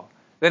rule,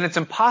 then it's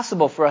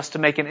impossible for us to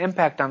make an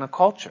impact on a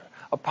culture,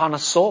 upon a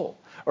soul,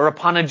 or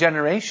upon a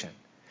generation.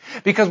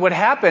 Because what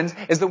happens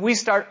is that we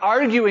start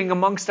arguing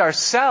amongst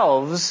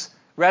ourselves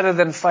rather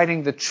than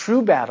fighting the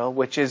true battle,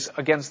 which is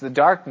against the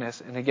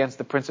darkness and against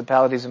the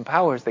principalities and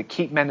powers that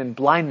keep men in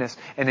blindness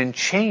and in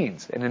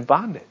chains and in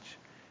bondage.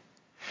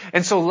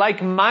 And so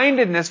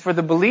like-mindedness for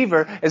the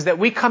believer is that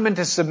we come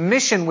into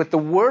submission with the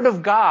Word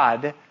of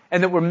God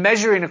and that we're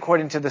measuring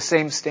according to the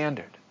same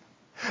standard.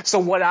 So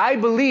what I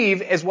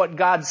believe is what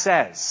God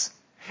says.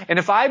 And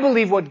if I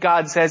believe what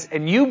God says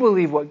and you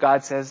believe what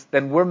God says,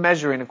 then we're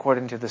measuring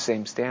according to the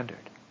same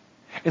standard.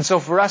 And so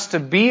for us to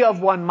be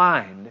of one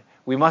mind,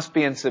 we must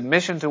be in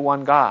submission to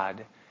one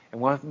God,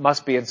 and we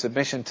must be in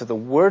submission to the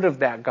Word of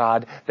that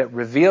God that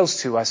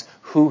reveals to us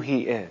who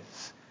He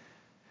is.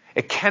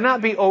 It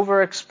cannot be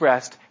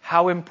overexpressed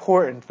how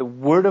important the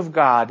Word of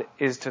God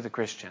is to the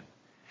Christian.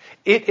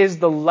 It is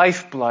the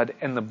lifeblood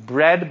and the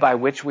bread by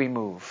which we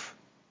move.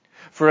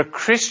 For a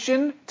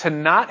Christian to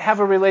not have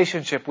a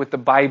relationship with the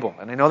Bible,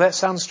 and I know that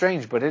sounds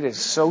strange, but it is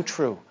so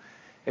true.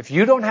 If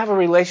you don't have a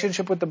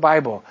relationship with the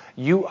Bible,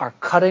 you are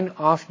cutting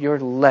off your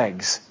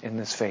legs in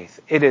this faith.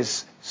 It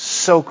is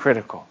so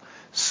critical,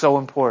 so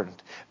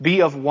important.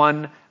 Be of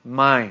one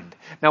mind.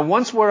 Now,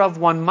 once we're of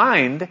one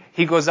mind,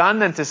 he goes on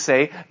then to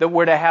say that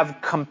we're to have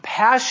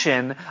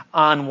compassion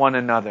on one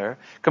another.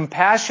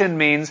 Compassion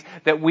means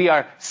that we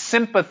are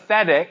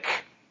sympathetic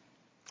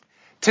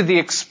to the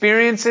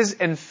experiences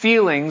and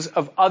feelings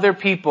of other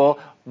people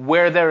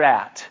where they're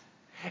at.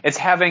 It's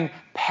having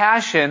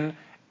passion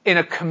in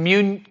a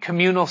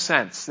communal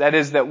sense. That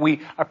is, that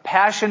we are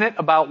passionate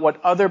about what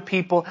other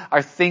people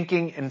are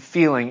thinking and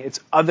feeling. It's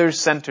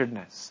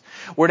other-centeredness.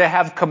 We're to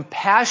have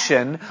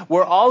compassion.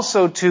 We're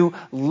also to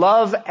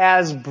love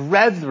as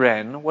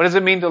brethren. What does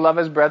it mean to love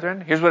as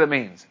brethren? Here's what it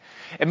means.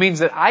 It means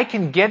that I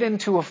can get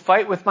into a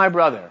fight with my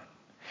brother,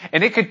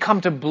 and it could come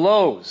to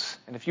blows.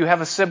 And if you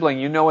have a sibling,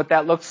 you know what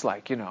that looks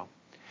like, you know.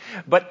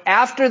 But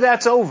after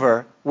that's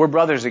over, we're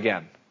brothers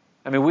again.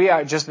 I mean, we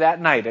are just that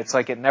night. It's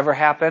like it never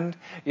happened,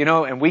 you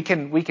know, and we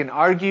can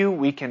argue,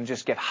 we can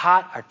just get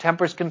hot, our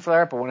tempers can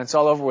flare up, but when it's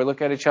all over, we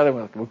look at each other,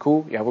 we're like, we're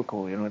cool? Yeah, we're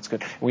cool, you know, it's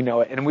good. We know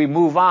it. And we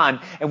move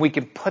on, and we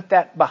can put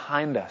that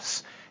behind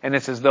us. And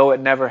it's as though it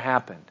never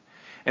happened.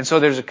 And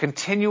so there's a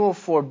continual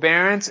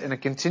forbearance and a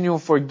continual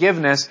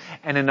forgiveness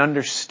and an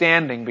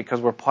understanding because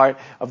we're part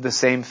of the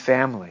same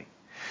family.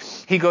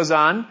 He goes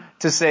on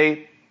to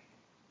say,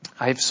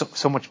 I have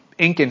so much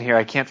ink in here,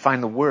 I can't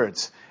find the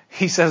words.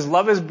 He says,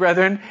 love his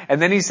brethren,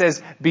 and then he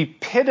says, be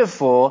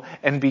pitiful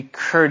and be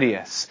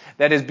courteous.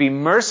 That is, be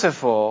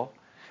merciful.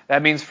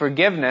 That means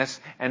forgiveness,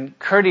 and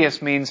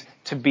courteous means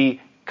to be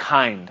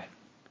kind.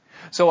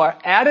 So our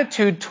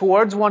attitude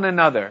towards one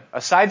another,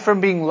 aside from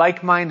being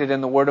like-minded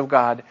in the Word of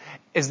God,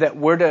 is that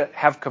we're to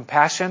have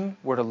compassion,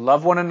 we're to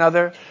love one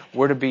another,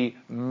 we're to be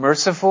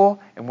merciful,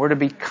 and we're to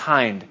be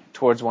kind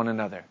towards one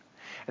another.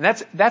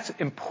 And that's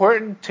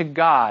important to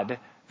God,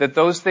 that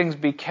those things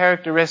be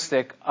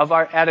characteristic of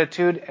our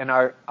attitude and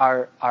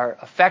our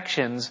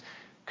affections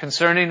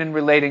concerning and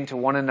relating to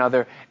one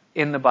another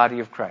in the body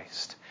of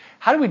Christ.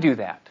 How do we do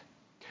that?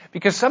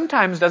 Because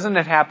sometimes doesn't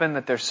it happen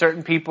that there's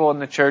certain people in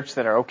the church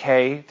that are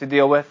okay to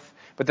deal with,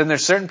 but then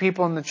there's certain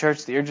people in the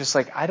church that you're just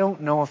like, I don't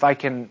know if I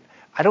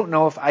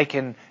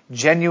can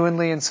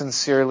genuinely and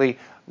sincerely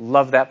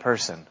love that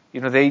person. You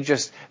know,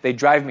 they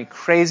drive me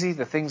crazy.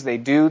 The things they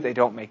do, they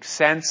don't make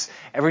sense.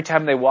 Every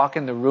time they walk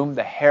in the room,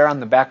 the hair on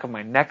the back of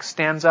my neck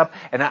stands up.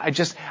 And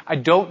I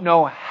don't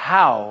know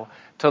how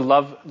to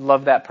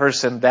love that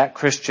person, that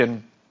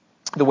Christian,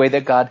 the way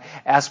that God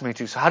asked me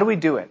to. So how do we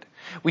do it?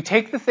 We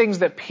take the things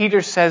that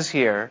Peter says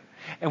here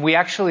and we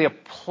actually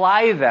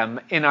apply them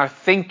in our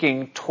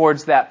thinking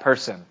towards that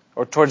person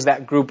or towards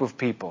that group of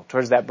people,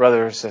 towards that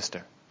brother or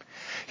sister.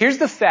 Here's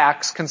the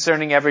facts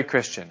concerning every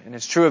Christian, and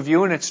it's true of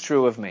you and it's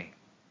true of me.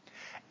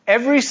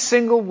 Every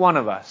single one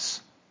of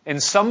us, in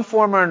some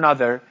form or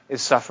another,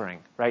 is suffering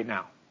right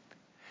now.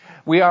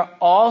 We are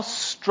all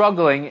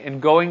struggling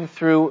and going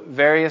through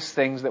various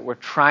things that we're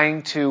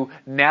trying to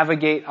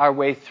navigate our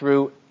way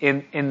through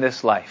in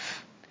this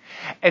life.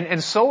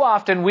 And so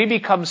often we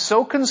become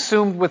so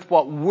consumed with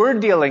what we're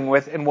dealing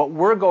with and what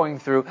we're going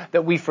through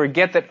that we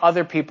forget that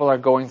other people are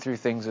going through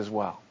things as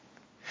well.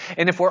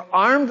 And if we're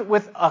armed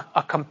with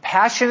a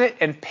compassionate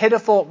and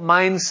pitiful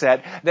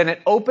mindset, then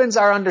it opens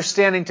our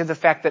understanding to the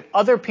fact that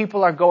other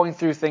people are going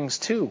through things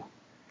too.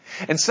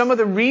 And some of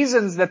the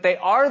reasons that they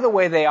are the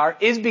way they are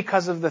is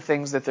because of the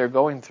things that they're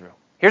going through.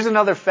 Here's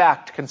another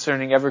fact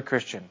concerning every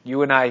Christian,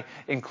 you and I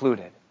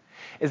included,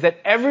 is that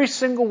every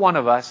single one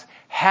of us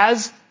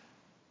have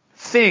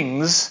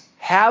things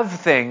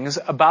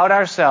about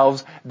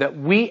ourselves that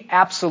we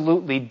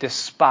absolutely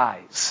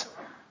despise.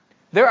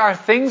 There are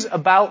things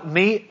about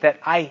me that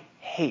I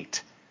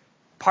hate.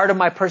 Part of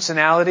my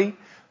personality,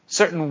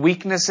 certain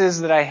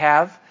weaknesses that I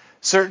have,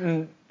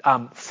 certain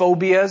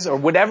phobias or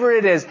whatever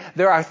it is,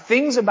 there are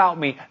things about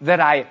me that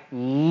I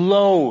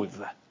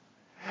loathe,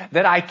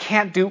 that I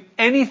can't do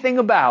anything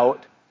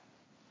about,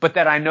 but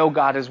that I know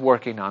God is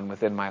working on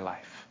within my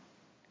life.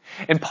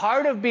 And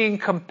part of being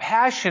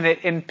compassionate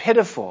and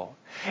pitiful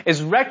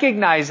is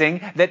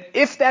recognizing that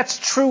if that's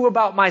true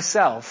about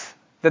myself,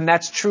 then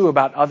that's true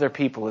about other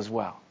people as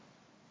well.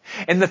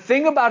 And the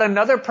thing about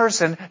another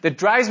person that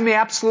drives me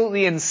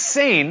absolutely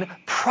insane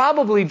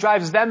probably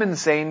drives them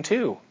insane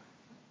too.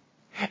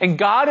 And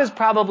God is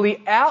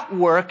probably at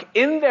work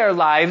in their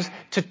lives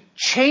to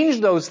change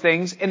those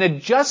things and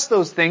adjust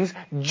those things,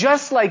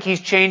 just like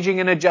He's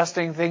changing and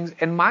adjusting things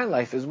in my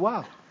life as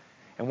well.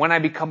 And when I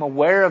become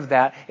aware of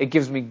that, it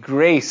gives me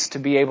grace to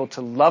be able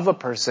to love a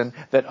person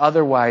that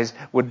otherwise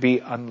would be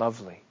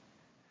unlovely.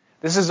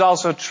 This is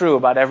also true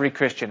about every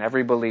Christian,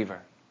 every believer,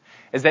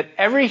 is that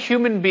every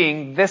human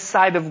being this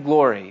side of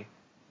glory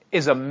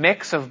is a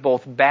mix of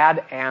both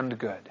bad and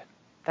good.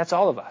 That's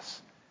all of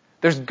us.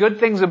 There's good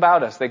things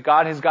about us that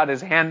God has got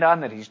His hand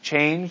on, that He's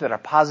changed, that are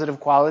positive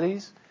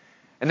qualities.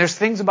 And there's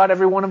things about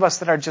every one of us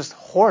that are just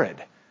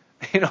horrid.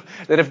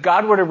 That if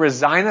God were to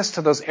resign us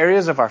to those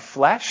areas of our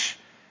flesh,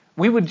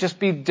 we would just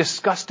be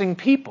disgusting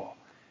people.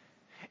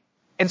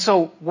 And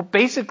so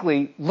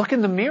basically, look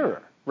in the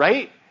mirror,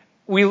 right?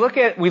 We look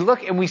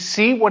and we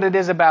see what it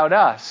is about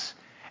us.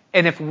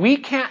 And if we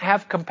can't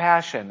have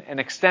compassion and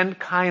extend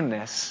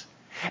kindness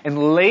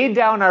and lay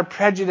down our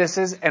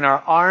prejudices and our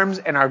arms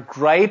and our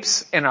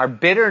gripes and our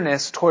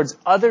bitterness towards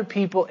other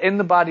people in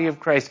the body of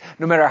Christ,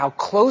 no matter how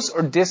close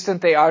or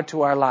distant they are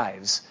to our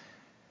lives,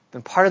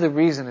 then part of the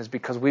reason is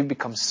because we've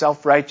become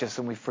self-righteous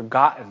and we've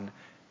forgotten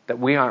that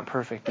we aren't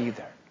perfect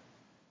either.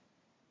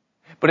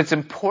 But it's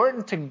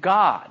important to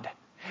God,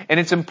 and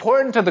it's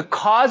important to the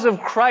cause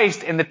of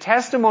Christ and the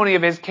testimony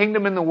of His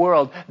kingdom in the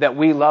world that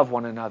we love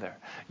one another.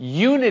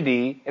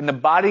 Unity in the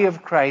body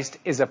of Christ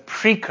is a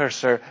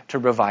precursor to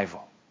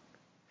revival.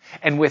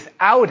 And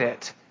without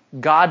it,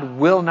 God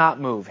will not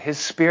move. His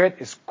Spirit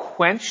is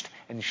quenched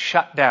and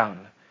shut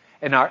down.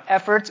 And our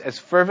efforts, as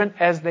fervent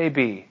as they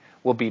be,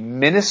 will be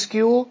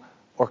minuscule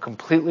or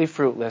completely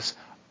fruitless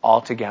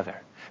altogether.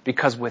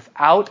 Because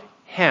without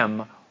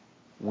Him,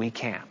 we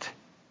can't.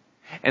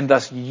 And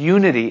thus,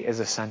 unity is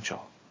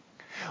essential.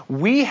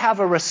 We have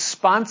a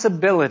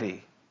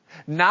responsibility,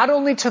 not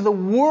only to the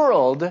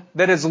world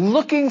that is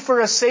looking for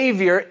a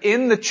Savior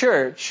in the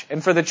church,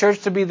 and for the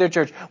church to be their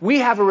church. We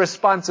have a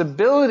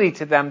responsibility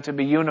to them to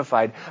be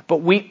unified, but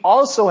we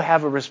also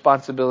have a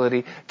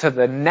responsibility to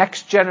the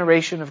next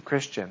generation of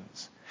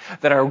Christians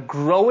that are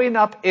growing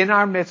up in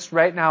our midst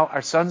right now,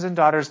 our sons and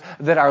daughters,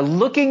 that are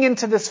looking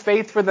into this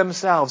faith for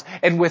themselves,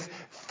 and with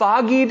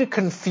foggied,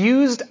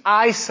 confused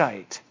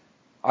eyesight,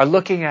 are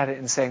looking at it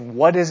and saying,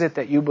 what is it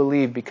that you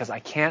believe? Because I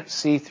can't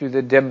see through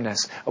the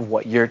dimness of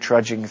what you're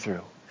trudging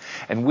through.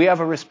 And we have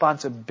a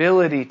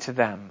responsibility to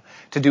them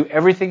to do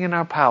everything in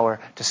our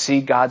power to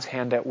see God's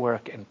hand at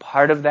work. And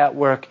part of that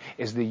work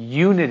is the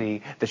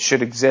unity that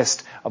should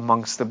exist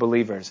amongst the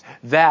believers.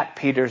 That,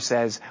 Peter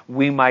says,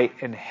 we might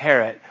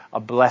inherit a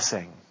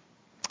blessing.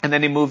 And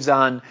then he moves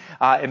on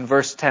in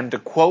verse 10 to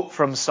quote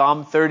from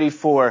Psalm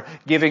 34,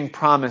 giving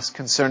promise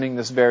concerning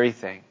this very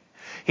thing.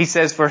 He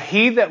says, for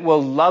he that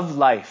will love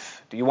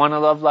life. Do you want to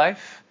love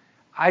life?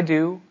 I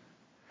do.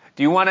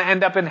 Do you want to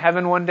end up in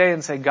heaven one day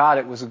and say, God,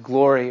 it was a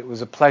glory, it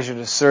was a pleasure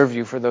to serve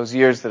you for those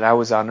years that I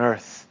was on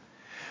earth.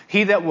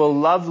 He that will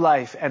love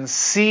life and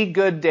see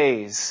good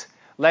days,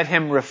 let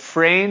him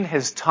refrain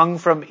his tongue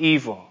from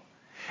evil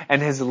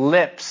and his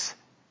lips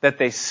that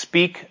they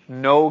speak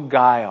no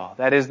guile.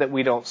 That is, that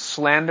we don't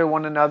slander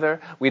one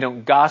another, we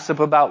don't gossip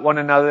about one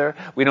another,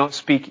 we don't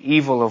speak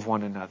evil of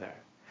one another.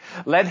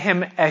 Let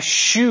him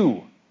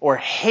eschew or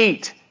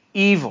hate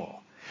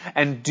evil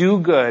and do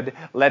good.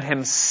 Let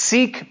him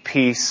seek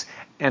peace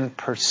and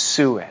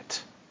pursue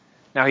it.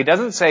 Now he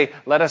doesn't say,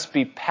 let us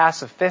be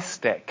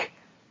pacifistic,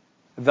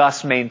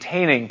 thus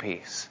maintaining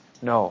peace.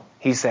 No,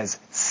 he says,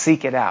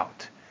 seek it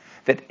out.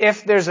 That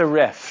if there's a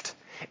rift,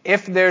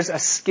 if there's a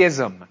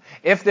schism,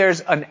 if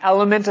there's an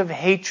element of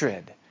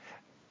hatred,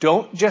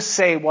 don't just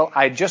say, well,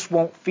 I just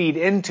won't feed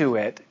into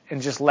it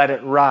and just let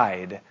it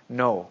ride.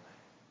 No.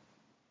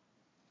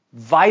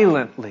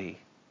 Violently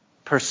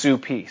pursue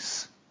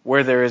peace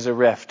where there is a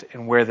rift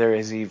and where there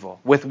is evil.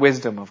 With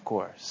wisdom, of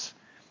course.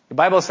 The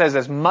Bible says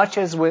as much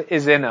as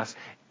is in us,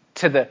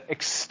 to the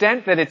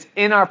extent that it's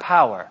in our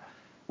power,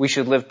 we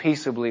should live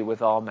peaceably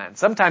with all men.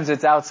 Sometimes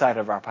it's outside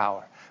of our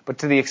power. But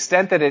to the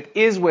extent that it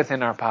is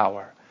within our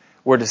power,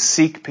 we're to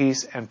seek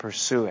peace and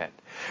pursue it.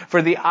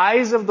 For the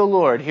eyes of the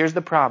Lord, here's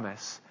the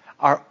promise,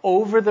 are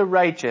over the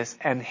righteous,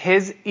 and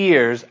His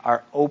ears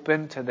are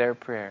open to their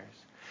prayers.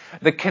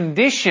 The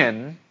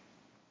condition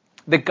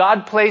that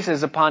God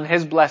places upon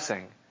His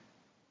blessing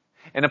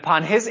and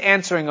upon His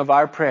answering of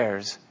our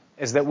prayers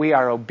is that we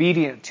are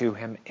obedient to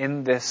Him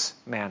in this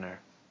manner.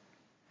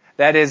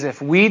 That is,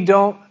 if we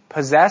don't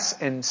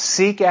possess and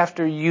seek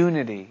after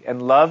unity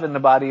and love in the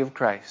body of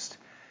Christ,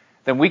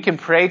 then we can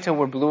pray till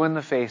we're blue in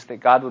the face that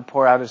God would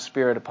pour out His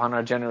Spirit upon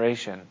our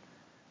generation.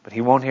 But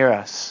He won't hear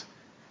us.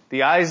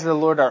 The eyes of the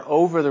Lord are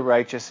over the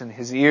righteous and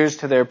His ears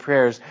to their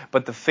prayers.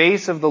 But the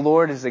face of the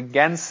Lord is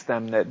against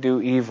them that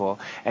do evil.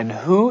 And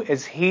who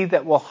is he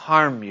that will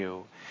harm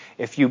you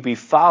if you be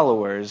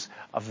followers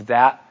of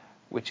that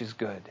which is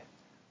good?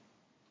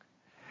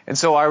 And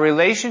so our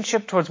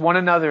relationship towards one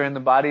another in the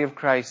body of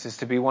Christ is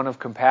to be one of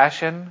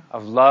compassion,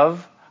 of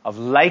love, of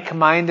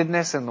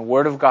like-mindedness in the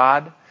Word of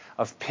God,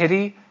 of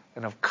pity,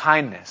 and of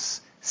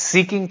kindness,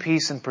 seeking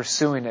peace and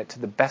pursuing it to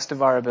the best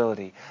of our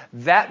ability,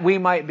 that we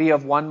might be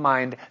of one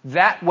mind,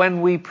 that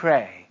when we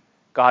pray,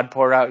 God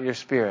pour out your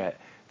Spirit,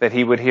 that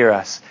He would hear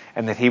us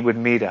and that He would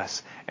meet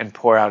us and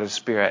pour out His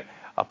Spirit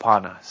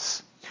upon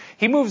us.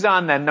 He moves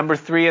on then, number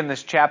 3 in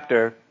this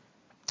chapter,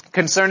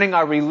 concerning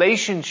our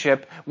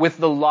relationship with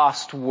the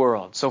lost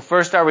world. So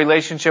first, our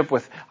relationship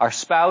with our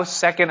spouse.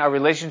 Second, our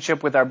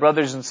relationship with our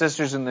brothers and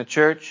sisters in the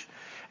church.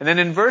 And then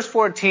in verse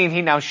 14,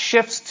 he now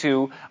shifts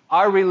to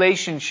our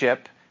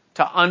relationship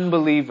to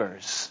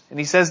unbelievers. And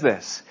he says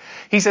this.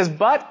 He says,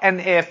 "But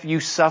and if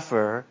you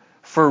suffer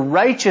for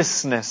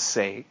righteousness'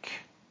 sake,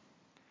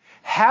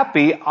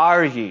 happy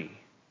are ye.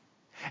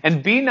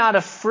 And be not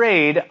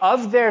afraid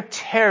of their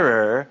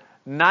terror,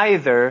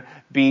 neither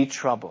be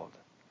troubled."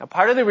 Now,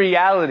 part of the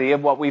reality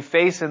of what we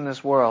face in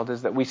this world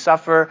is that we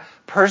suffer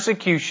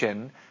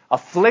persecution,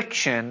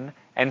 affliction,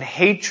 and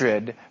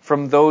hatred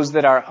from those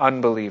that are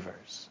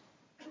unbelievers.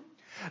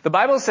 The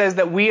Bible says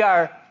that we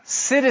are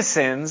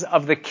citizens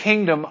of the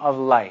kingdom of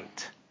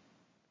light,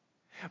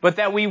 but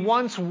that we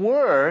once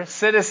were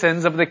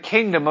citizens of the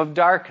kingdom of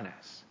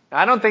darkness. Now,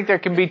 I don't think there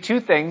can be two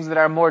things that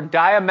are more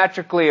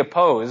diametrically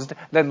opposed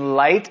than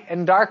light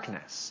and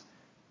darkness.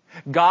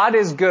 God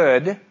is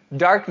good,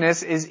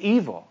 darkness is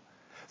evil.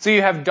 So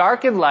you have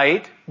dark and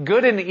light,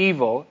 good and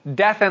evil,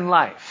 death and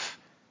life.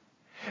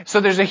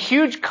 So there's a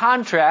huge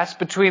contrast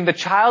between the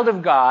child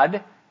of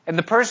God and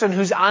the person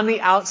who's on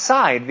the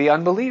outside, the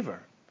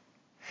unbeliever.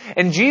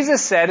 And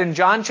Jesus said in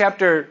John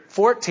chapter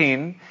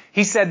 14,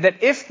 He said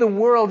that if the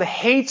world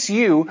hates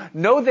you,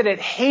 know that it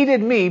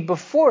hated me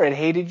before it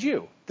hated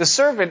you. The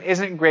servant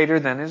isn't greater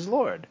than his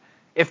Lord.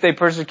 If they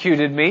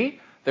persecuted me,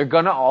 they're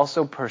going to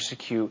also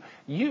persecute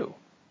you.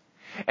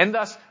 And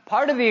thus,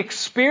 part of the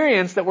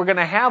experience that we're going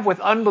to have with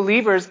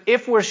unbelievers,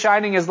 if we're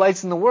shining as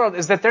lights in the world,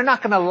 is that they're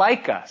not going to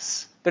like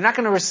us. They're not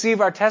going to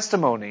receive our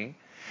testimony.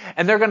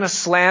 And they're going to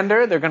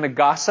slander, they're going to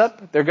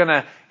gossip, they're going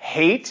to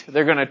hate,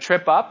 they're going to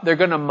trip up, they're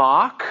going to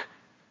mock.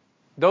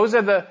 Those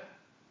are the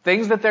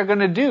things that they're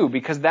going to do,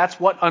 because that's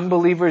what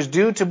unbelievers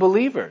do to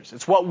believers.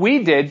 It's what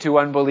we did to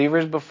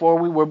unbelievers before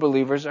we were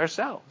believers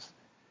ourselves.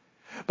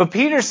 But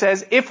Peter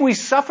says, if we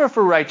suffer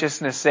for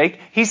righteousness' sake,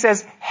 he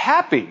says,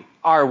 happy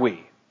are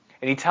we.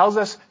 And he tells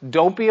us,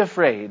 don't be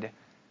afraid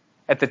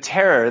at the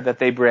terror that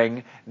they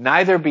bring,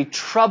 neither be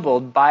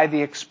troubled by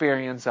the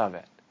experience of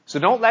it. So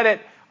don't let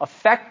it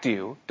affect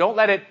you. Don't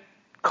let it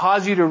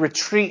cause you to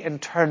retreat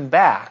and turn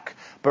back.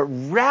 But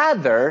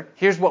rather,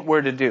 here's what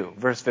we're to do.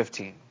 Verse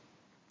 15.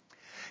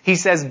 He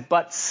says,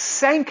 but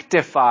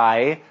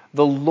sanctify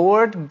the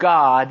Lord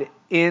God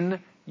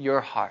in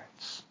your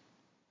hearts.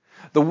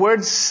 The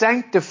word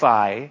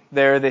sanctify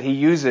there that he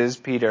uses,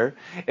 Peter,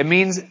 it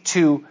means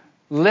to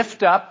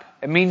lift up.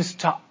 It means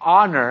to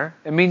honor.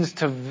 It means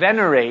to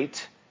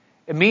venerate.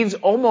 It means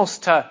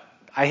almost to,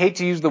 I hate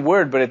to use the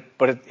word,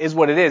 but it is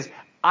what it is,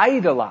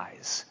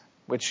 idolize.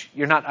 Which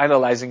you're not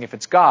idolizing if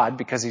it's God,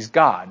 because He's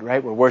God,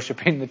 right? We're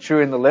worshiping the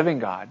true and the living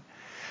God.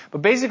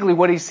 But basically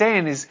what he's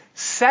saying is,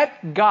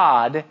 set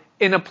God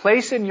in a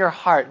place in your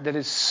heart that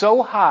is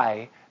so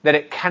high that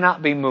it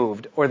cannot be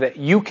moved, or that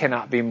you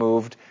cannot be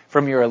moved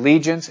from your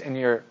allegiance and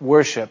your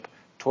worship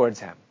towards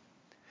Him.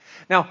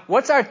 Now,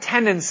 what's our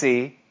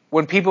tendency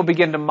when people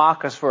begin to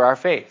mock us for our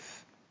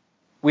faith?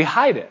 We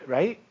hide it,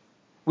 right?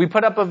 We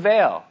put up a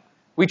veil.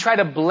 We try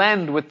to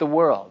blend with the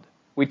world.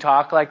 We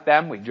talk like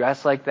them. We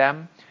dress like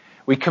them.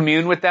 We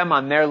commune with them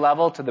on their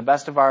level to the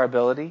best of our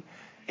ability.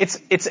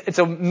 It's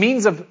a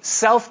means of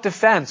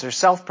self-defense or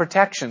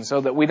self-protection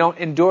so that we don't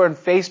endure and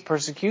face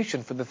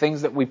persecution for the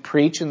things that we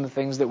preach and the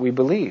things that we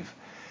believe.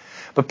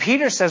 But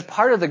Peter says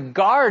part of the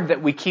guard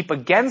that we keep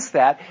against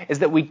that is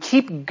that we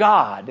keep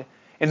God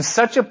in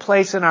such a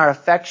place in our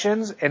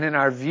affections and in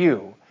our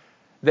view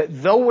that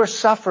though we're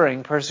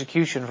suffering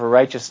persecution for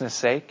righteousness'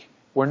 sake,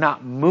 we're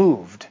not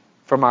moved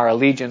from our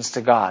allegiance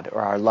to God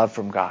or our love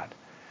from God.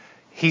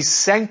 He's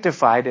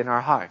sanctified in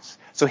our hearts.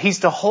 So He's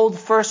to hold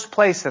first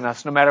place in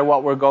us no matter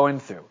what we're going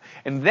through.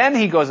 And then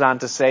he goes on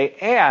to say,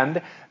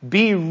 and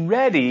be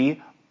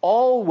ready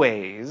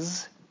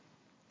always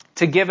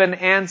to give an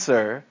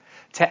answer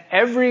to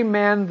every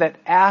man that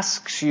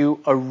asks you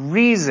a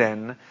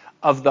reason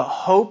of the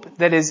hope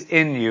that is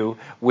in you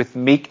with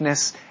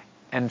meekness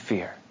and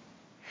fear.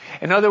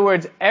 In other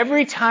words,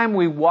 every time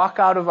we walk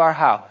out of our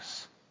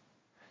house,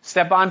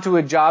 step onto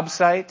a job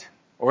site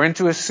or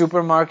into a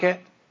supermarket,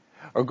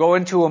 or go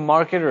into a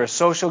market or a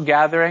social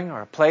gathering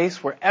or a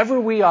place, wherever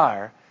we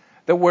are,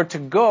 that we're to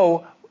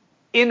go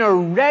in a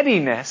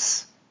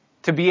readiness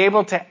to be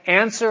able to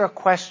answer a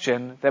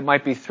question that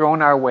might be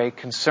thrown our way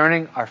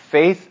concerning our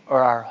faith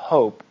or our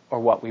hope or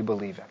what we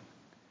believe in.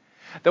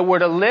 That we're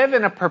to live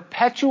in a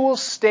perpetual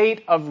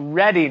state of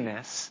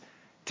readiness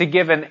to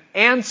give an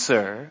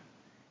answer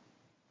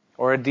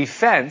or a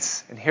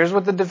defense, and here's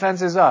what the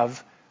defense is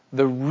of,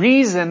 the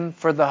reason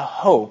for the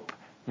hope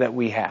that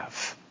we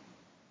have.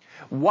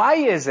 Why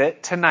is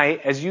it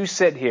tonight, as you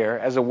sit here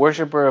as a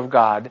worshiper of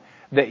God,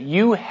 that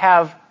you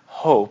have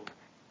hope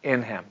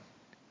in Him?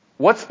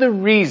 What's the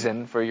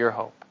reason for your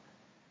hope?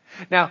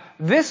 Now,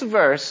 this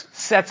verse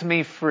sets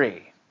me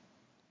free.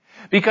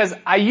 Because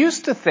I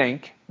used to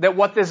think that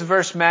what this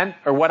verse meant,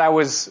 or what I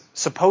was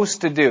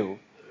supposed to do,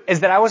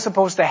 is that I was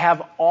supposed to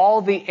have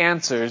all the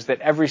answers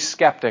that every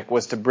skeptic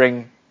was to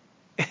bring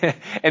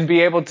and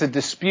be able to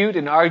dispute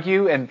and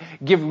argue and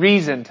give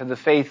reason to the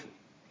faith,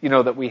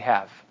 that we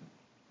have.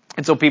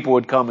 And so people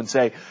would come and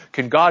say,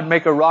 can God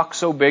make a rock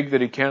so big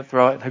that He can't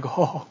throw it? And I go,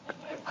 oh,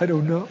 I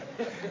don't know.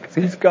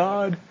 He's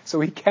God,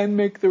 so He can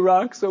make the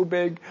rock so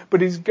big,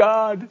 but He's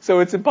God, so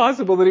it's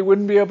impossible that He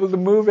wouldn't be able to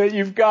move it.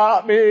 You've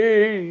got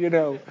me,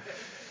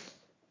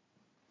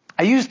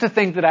 I used to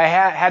think that I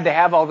had to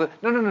have all the...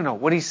 No.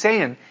 What he's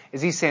saying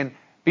is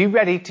be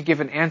ready to give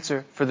an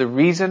answer for the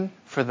reason,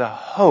 for the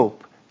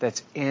hope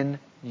that's in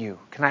you.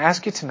 Can I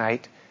ask you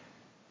tonight,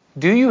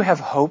 do you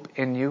have hope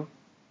in you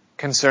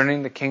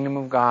concerning the kingdom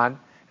of God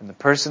and the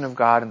person of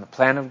God and the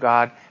plan of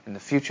God and the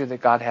future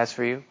that God has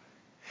for you?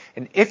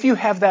 And if you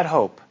have that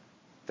hope,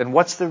 then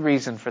what's the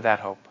reason for that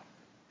hope?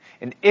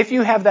 And if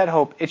you have that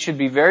hope, it should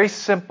be very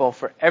simple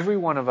for every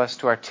one of us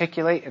to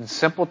articulate in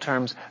simple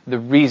terms the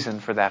reason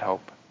for that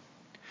hope.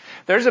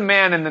 There's a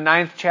man in the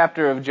 9th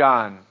chapter of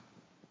John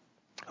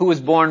who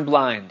was born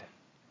blind.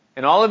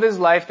 In all of his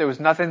life, there was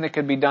nothing that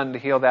could be done to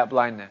heal that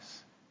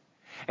blindness.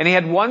 And he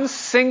had one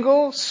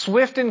single,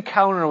 swift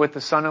encounter with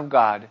the Son of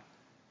God,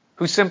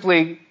 who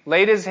simply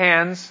laid his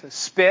hands,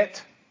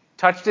 spit,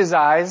 touched his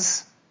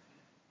eyes,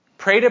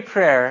 prayed a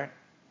prayer,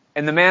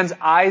 and the man's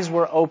eyes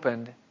were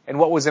opened, and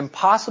what was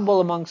impossible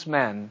amongst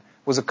men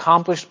was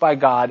accomplished by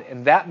God,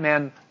 and that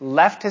man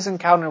left his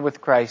encounter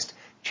with Christ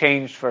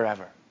changed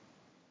forever.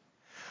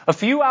 A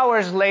few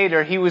hours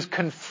later, he was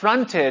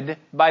confronted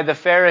by the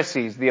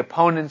Pharisees, the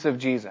opponents of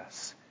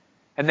Jesus,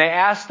 and they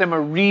asked him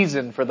a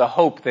reason for the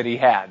hope that he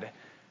had.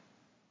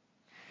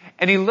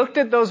 And he looked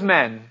at those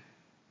men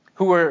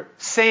who were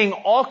saying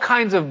all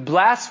kinds of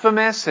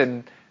blasphemous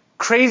and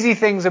crazy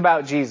things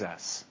about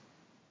Jesus.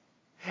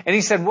 And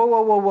he said,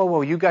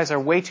 whoa, you guys are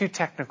way too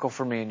technical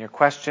for me in your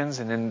questions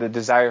and in the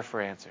desire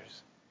for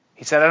answers.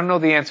 He said, I don't know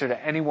the answer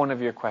to any one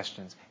of your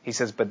questions. He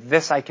says, but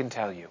this I can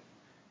tell you.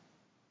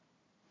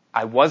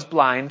 I was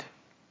blind.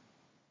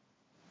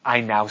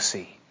 I now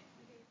see.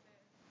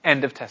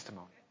 End of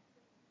testimony.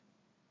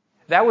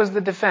 That was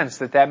the defense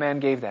that man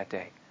gave that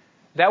day.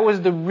 That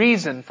was the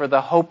reason for the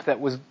hope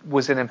that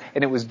was in him.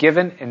 And it was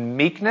given in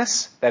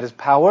meekness, that is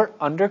power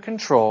under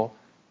control,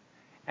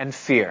 and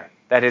fear.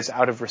 That is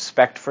out of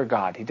respect for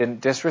God. He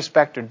didn't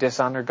disrespect or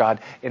dishonor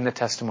God in the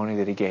testimony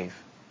that he gave.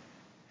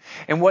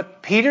 And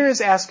what Peter is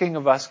asking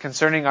of us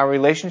concerning our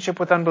relationship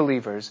with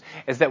unbelievers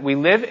is that we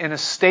live in a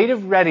state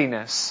of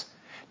readiness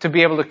to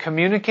be able to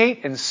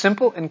communicate in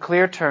simple and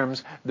clear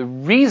terms the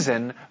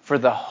reason for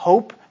the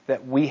hope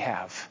that we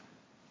have.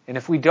 And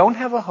if we don't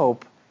have a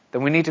hope,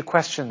 then we need to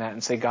question that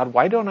and say, God,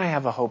 why don't I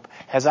have a hope?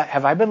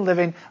 Have I been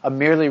living a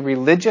merely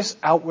religious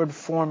outward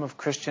form of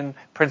Christian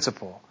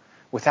principle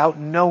without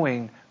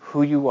knowing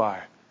who you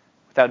are,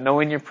 without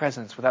knowing your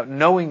presence, without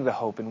knowing the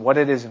hope and what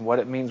it is and what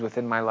it means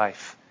within my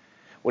life?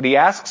 What he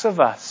asks of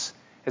us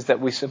is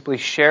that we simply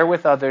share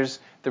with others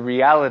the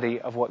reality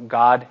of what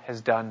God has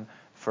done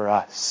for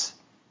us.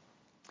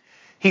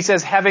 He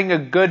says having a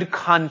good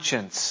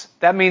conscience.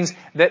 That means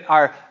that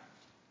our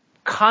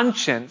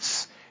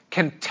conscience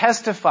can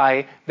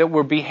testify that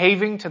we're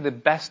behaving to the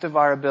best of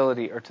our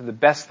ability or to the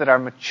best that our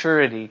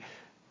maturity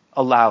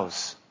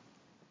allows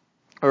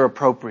or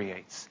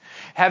appropriates.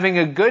 Having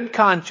a good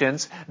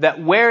conscience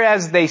that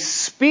whereas they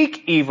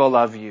speak evil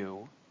of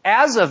you,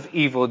 as of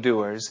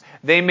evildoers,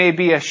 they may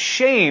be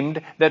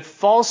ashamed that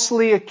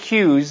falsely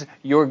accuse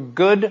your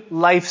good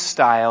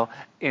lifestyle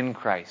in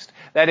Christ.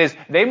 That is,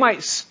 they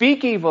might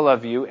speak evil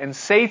of you and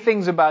say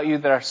things about you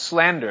that are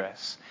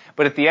slanderous,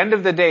 but at the end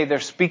of the day, they're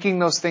speaking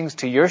those things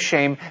to your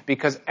shame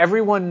because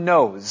everyone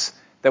knows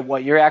that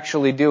what you're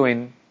actually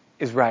doing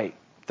is right.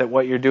 That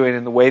what you're doing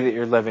and the way that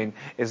you're living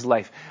is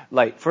light.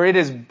 For it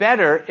is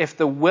better if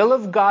the will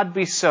of God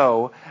be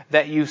so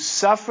that you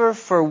suffer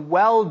for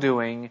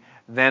well-doing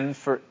than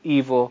for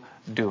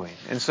evil-doing.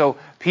 And so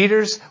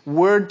Peter's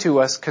word to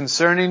us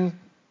concerning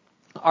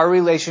our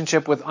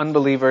relationship with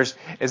unbelievers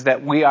is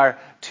that we are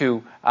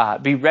to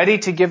be ready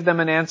to give them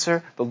an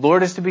answer. The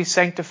Lord is to be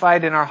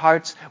sanctified in our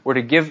hearts. We're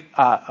to give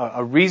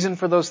a reason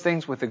for those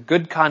things with a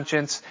good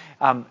conscience,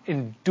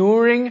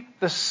 enduring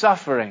the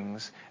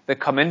sufferings that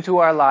come into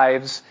our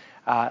lives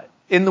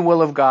in the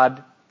will of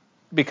God,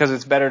 because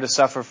it's better to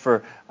suffer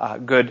for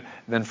good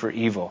than for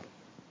evil.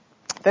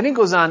 Then he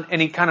goes on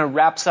and he kind of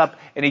wraps up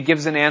and he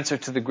gives an answer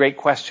to the great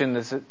question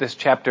this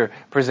chapter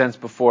presents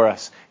before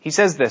us. He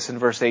says this in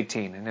verse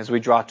 18, and as we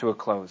draw to a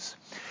close.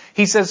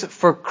 He says,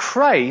 "For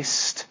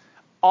Christ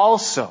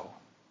also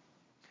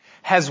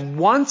has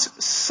once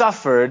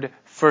suffered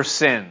for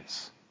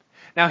sins."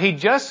 Now he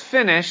just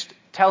finished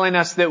telling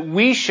us that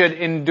we should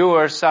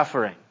endure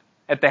suffering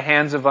at the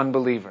hands of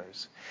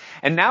unbelievers.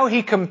 And now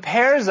he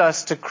compares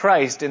us to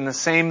Christ in the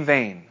same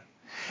vein.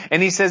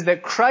 And he says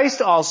that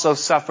Christ also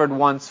suffered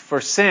once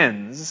for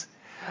sins,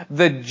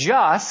 the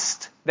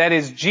just, that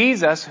is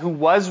Jesus who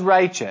was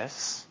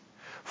righteous,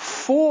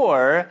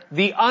 for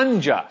the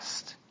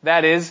unjust,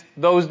 that is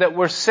those that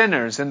were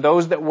sinners and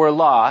those that were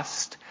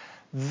lost,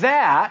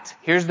 that,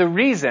 here's the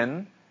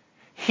reason,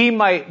 he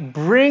might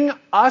bring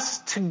us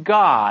to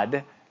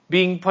God,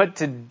 being put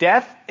to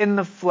death in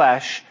the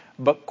flesh,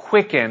 but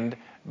quickened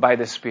by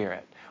the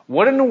Spirit.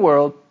 What in the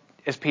world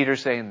is Peter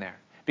saying there?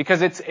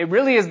 Because it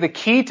really is the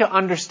key to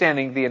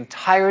understanding the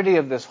entirety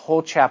of this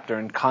whole chapter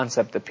and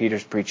concept that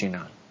Peter's preaching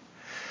on.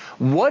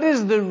 What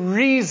is the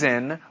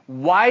reason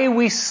why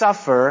we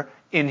suffer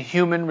in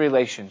human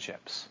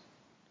relationships?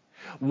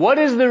 What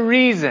is the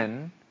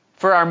reason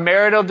for our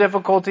marital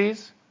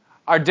difficulties,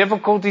 our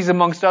difficulties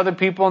amongst other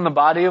people in the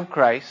body of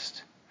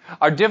Christ,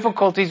 our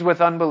difficulties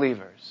with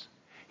unbelievers?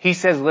 He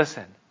says,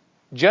 listen,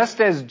 just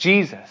as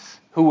Jesus,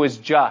 who was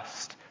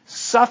just,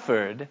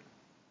 suffered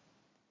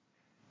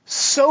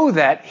so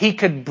that he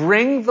could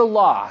bring the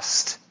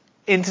lost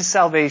into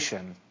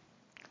salvation,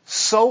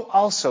 so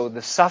also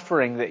the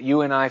suffering that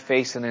you and I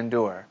face and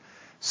endure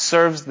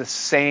serves the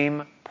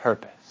same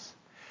purpose.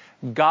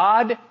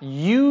 God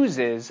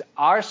uses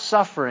our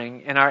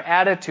suffering and our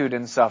attitude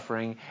in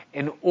suffering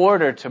in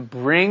order to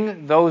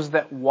bring those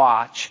that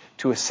watch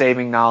to a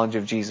saving knowledge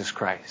of Jesus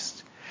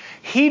Christ.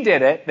 He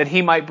did it that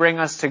he might bring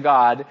us to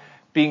God,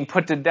 being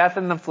put to death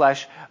in the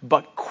flesh,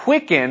 but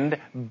quickened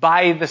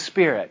by the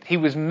Spirit. He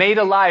was made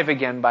alive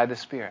again by the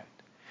Spirit.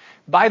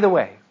 By the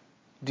way,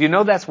 do you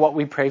know that's what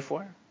we pray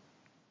for?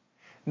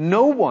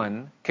 No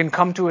one can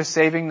come to a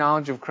saving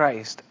knowledge of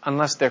Christ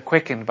unless they're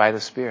quickened by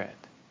the Spirit.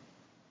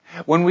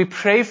 When we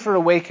pray for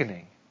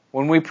awakening,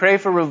 when we pray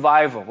for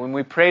revival, when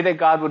we pray that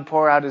God would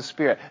pour out His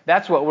Spirit,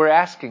 that's what we're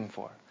asking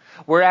for.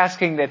 We're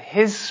asking that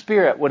His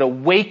Spirit would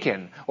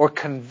awaken or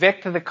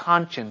convict the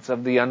conscience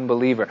of the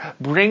unbeliever,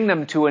 bring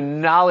them to a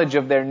knowledge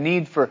of their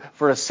need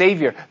for a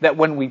Savior, that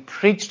when we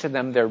preach to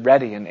them, they're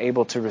ready and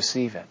able to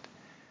receive it.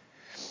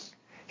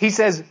 He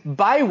says,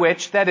 by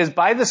which, that is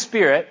by the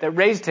Spirit that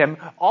raised Him,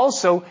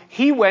 also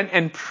He went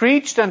and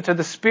preached unto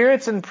the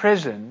spirits in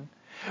prison,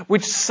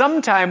 which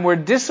sometime were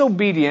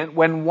disobedient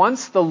when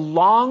once the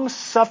long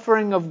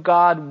suffering of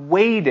God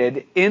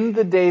waited in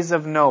the days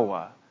of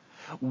Noah,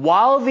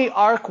 while the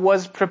ark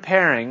was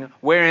preparing,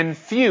 wherein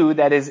few,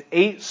 that is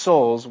 8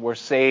 souls, were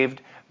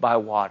saved by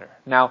water.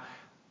 Now,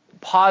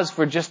 pause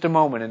for just a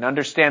moment and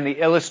understand the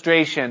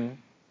illustration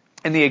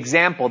and the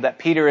example that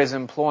Peter is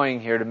employing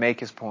here to make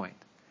his point.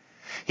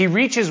 He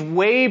reaches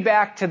way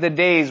back to the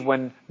days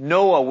when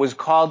Noah was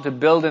called to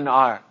build an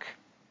ark,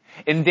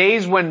 in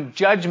days when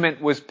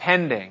judgment was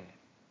pending,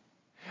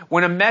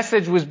 when a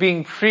message was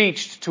being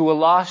preached to a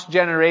lost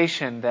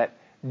generation that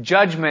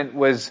judgment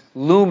was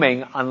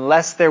looming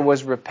unless there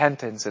was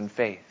repentance and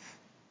faith.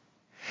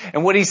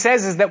 And what he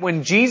says is that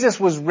when Jesus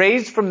was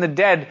raised from the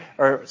dead,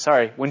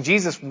 when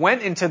Jesus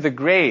went into the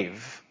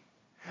grave,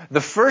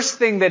 the first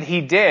thing that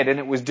he did, and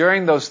it was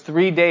during those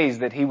 3 days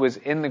that he was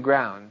in the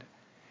ground,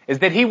 is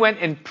that he went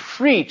and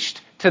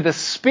preached to the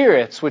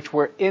spirits which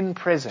were in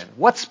prison.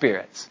 What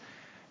spirits?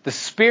 The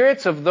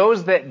spirits of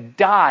those that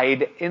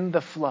died in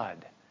the flood.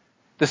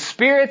 The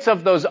spirits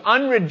of those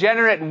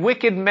unregenerate,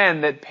 wicked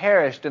men that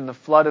perished in the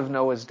flood of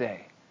Noah's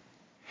day.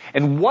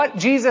 And what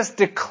Jesus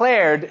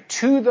declared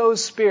to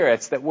those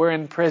spirits that were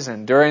in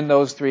prison during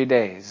those 3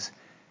 days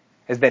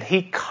is that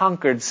He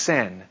conquered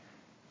sin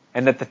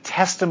and that the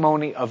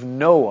testimony of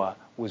Noah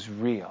was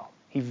real.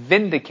 He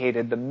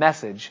vindicated the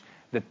message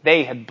that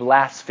they had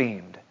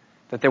blasphemed,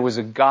 that there was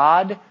a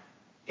God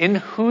in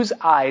whose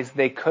eyes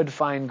they could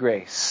find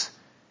grace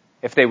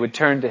if they would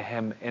turn to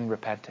Him in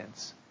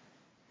repentance.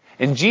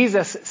 And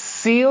Jesus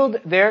sealed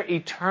their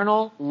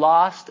eternal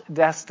lost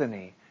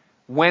destiny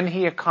when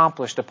He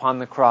accomplished upon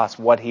the cross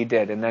what He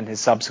did, and then His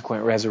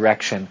subsequent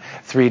resurrection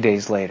 3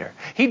 days later.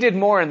 He did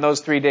more in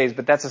those 3 days,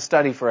 but that's a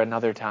study for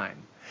another time.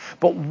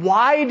 But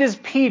why does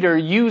Peter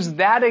use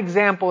that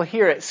example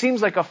here? It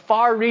seems like a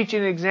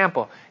far-reaching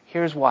example.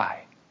 Here's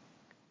why.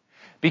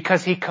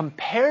 Because he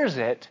compares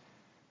it,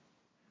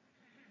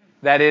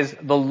 that is,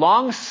 the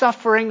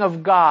long-suffering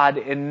of God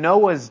in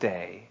Noah's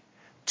day,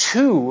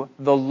 to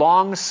the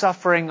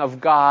long-suffering of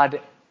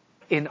God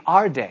in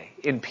our day,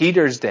 in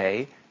Peter's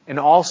day, and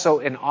also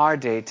in our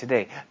day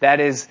today. That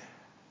is,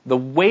 the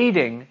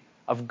waiting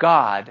of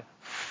God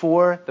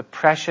for the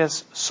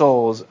precious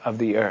souls of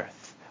the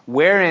earth,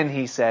 wherein,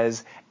 he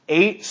says,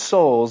 8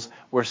 souls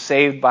were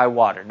saved by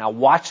water. Now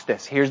watch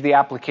this. Here's the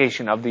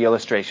application of the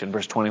illustration,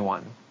 verse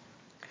 21.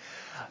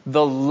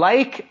 The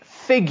like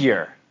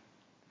figure,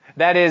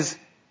 that is,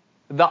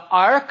 the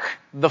ark,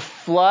 the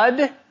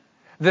flood,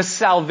 the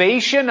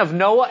salvation of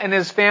Noah and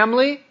his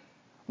family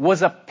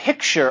was a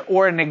picture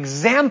or an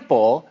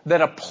example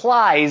that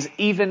applies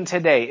even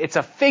today. It's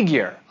a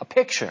figure, a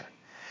picture.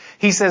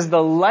 He says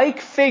the like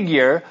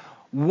figure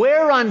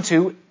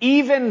whereunto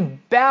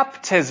even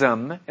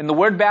baptism, and the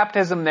word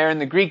baptism there in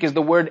the Greek is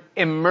the word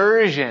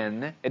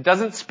immersion. It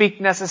doesn't speak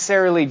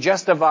necessarily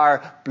just of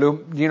our,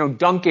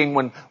 dunking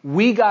when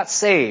we got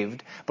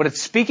saved, but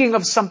it's speaking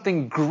of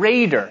something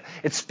greater.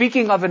 It's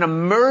speaking of an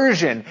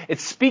immersion.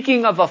 It's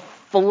speaking of a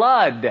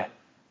flood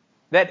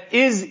that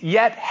is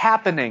yet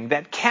happening,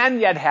 that can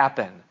yet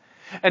happen.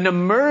 An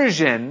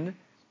immersion,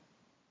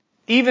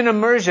 even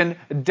immersion,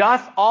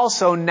 doth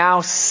also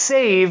now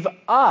save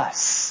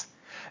us.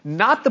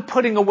 Not the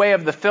putting away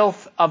of the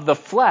filth of the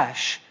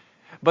flesh,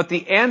 but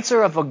the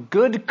answer of a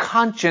good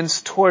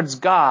conscience towards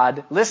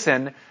God,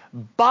 listen,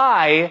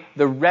 by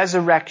the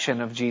resurrection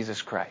of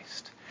Jesus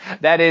Christ.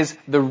 That is,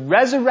 the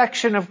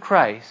resurrection of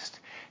Christ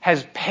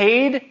has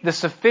paid the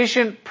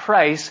sufficient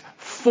price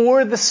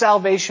for the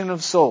salvation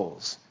of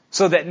souls,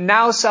 so that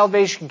now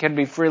salvation can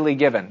be freely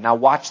given. Now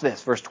watch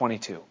this, verse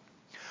 22.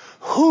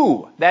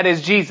 Who, that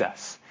is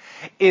Jesus,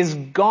 is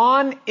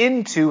gone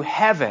into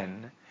heaven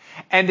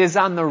and is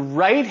on the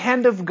right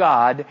hand of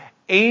God,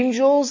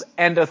 angels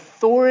and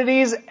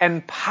authorities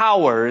and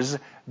powers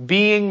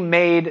being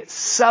made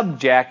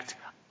subject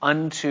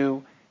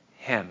unto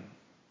him.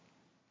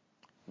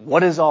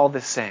 What is all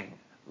this saying?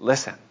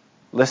 Listen,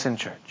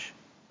 church.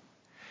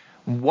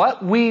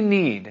 What we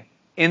need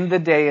in the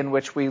day in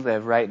which we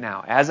live right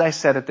now, as I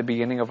said at the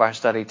beginning of our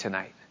study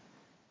tonight,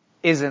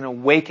 is an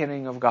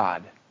awakening of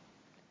God.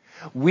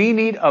 We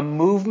need a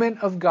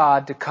movement of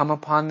God to come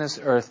upon this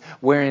earth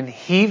wherein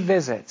He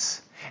visits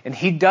and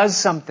He does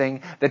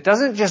something that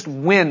doesn't just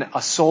win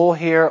a soul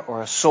here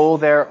or a soul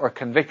there or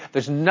convict.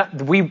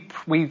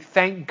 We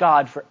thank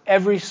God for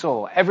every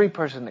soul, every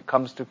person that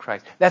comes to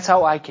Christ. That's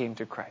how I came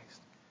to Christ.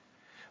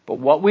 But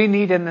what we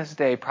need in this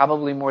day,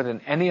 probably more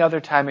than any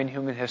other time in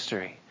human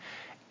history,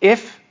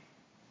 if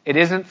it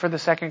isn't for the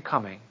second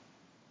coming,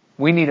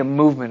 we need a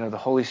movement of the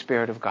Holy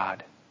Spirit of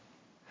God.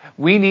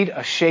 We need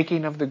a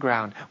shaking of the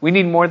ground. We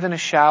need more than a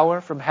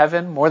shower from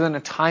heaven, more than a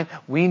time.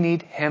 We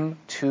need Him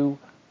to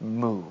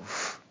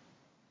move.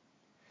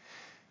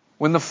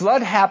 When the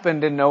flood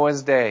happened in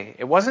Noah's day,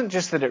 it wasn't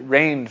just that it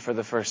rained for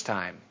the first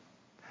time.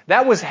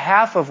 That was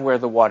half of where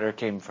the water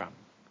came from.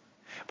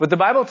 But the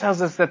Bible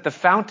tells us that the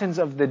fountains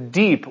of the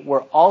deep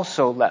were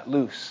also let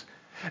loose.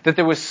 That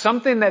there was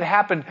something that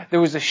happened.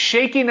 There was a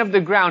shaking of the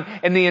ground,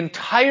 and the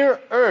entire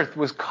earth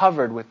was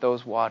covered with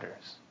those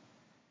waters.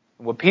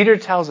 What Peter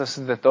tells us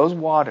is that those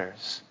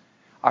waters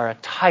are a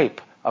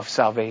type of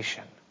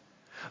salvation.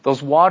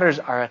 Those waters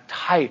are a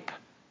type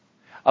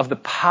of the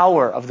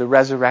power of the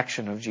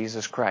resurrection of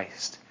Jesus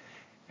Christ.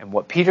 And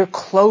what Peter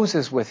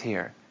closes with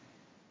here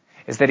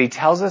is that he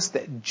tells us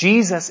that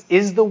Jesus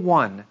is the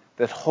one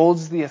that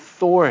holds the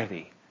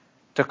authority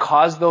to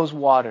cause those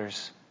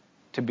waters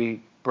to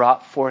be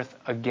brought forth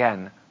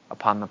again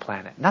upon the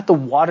planet. Not the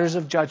waters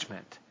of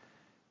judgment.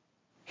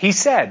 He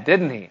said,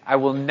 didn't he, I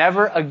will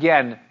never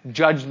again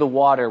judge the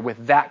water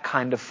with that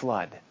kind of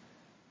flood.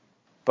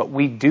 But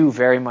we do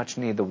very much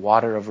need the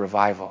water of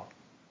revival,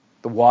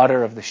 the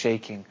water of the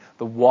shaking,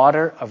 the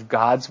water of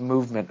God's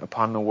movement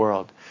upon the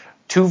world.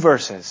 2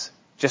 verses,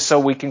 just so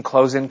we can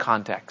close in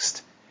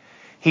context.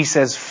 He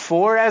says,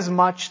 for as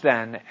much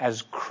then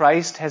as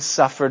Christ has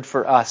suffered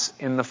for us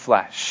in the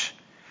flesh,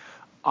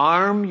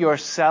 arm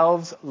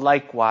yourselves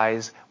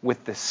likewise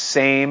with the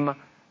same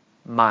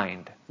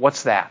mind.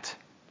 What's that?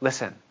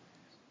 Listen,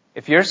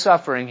 if you're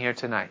suffering here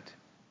tonight,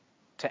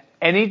 to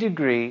any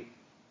degree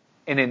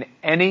and in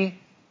any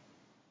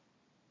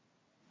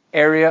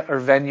area or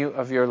venue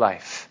of your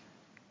life,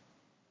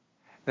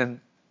 then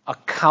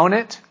account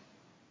it,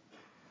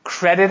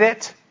 credit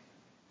it,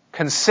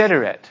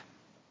 consider it,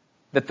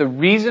 that the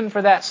reason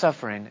for that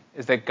suffering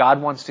is that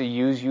God wants to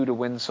use you to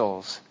win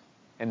souls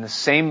in the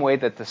same way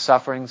that the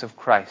sufferings of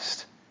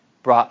Christ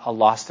brought a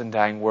lost and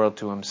dying world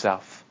to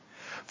Himself.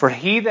 For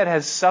he that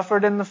has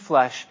suffered in the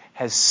flesh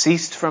has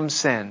ceased from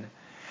sin,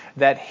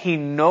 that he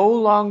no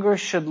longer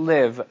should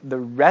live the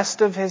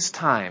rest of his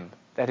time,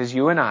 that is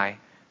you and I,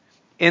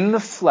 in the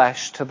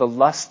flesh to the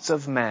lusts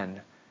of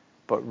men,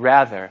 but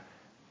rather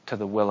to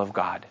the will of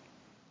God.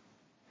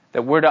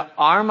 That we're to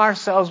arm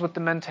ourselves with the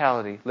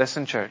mentality,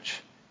 listen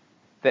church,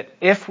 that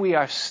if we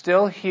are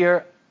still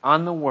here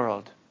on the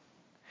world,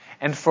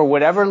 and for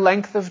whatever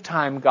length of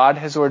time God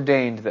has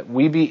ordained that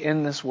we be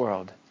in this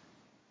world,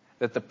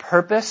 that the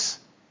purpose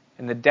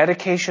and the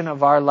dedication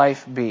of our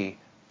life be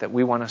that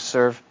we want to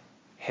serve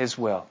His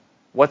will.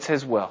 What's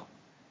His will?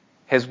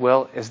 His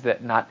will is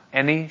that not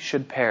any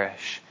should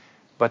perish,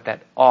 but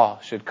that all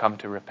should come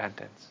to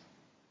repentance.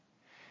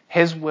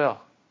 His will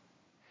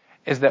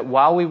is that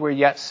while we were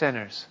yet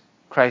sinners,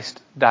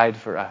 Christ died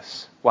for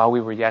us, while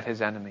we were yet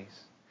His enemies.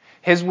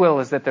 His will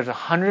is that there's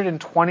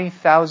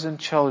 120,000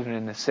 children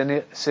in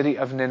the city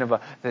of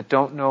Nineveh that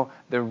don't know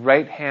their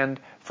right hand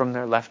from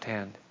their left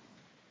hand,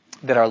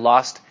 that are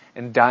lost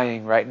and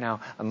dying right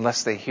now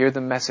unless they hear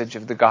the message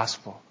of the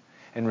gospel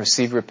and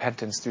receive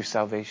repentance through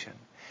salvation.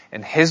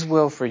 And His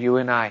will for you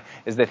and I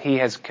is that He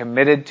has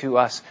committed to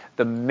us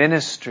the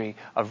ministry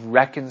of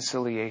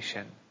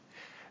reconciliation.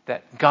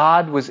 That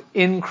God was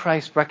in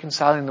Christ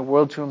reconciling the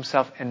world to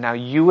Himself, and now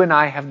you and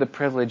I have the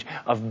privilege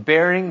of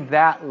bearing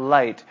that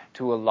light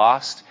to a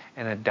lost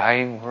and a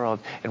dying world.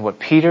 And what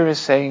Peter is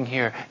saying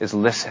here is,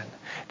 listen,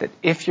 that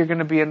if you're going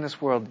to be in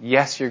this world,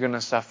 yes, you're going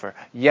to suffer.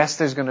 Yes,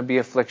 there's going to be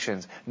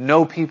afflictions.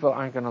 No, people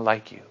aren't going to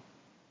like you.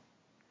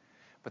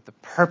 But the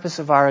purpose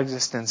of our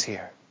existence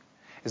here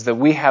is that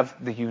we have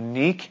the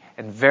unique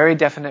and very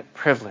definite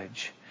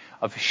privilege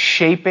of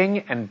shaping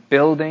and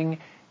building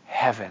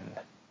heaven.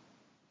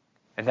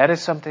 And that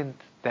is something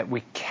that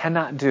we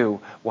cannot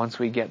do once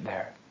we get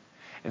there.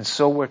 And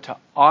so we're to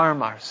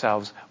arm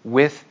ourselves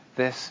with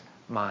this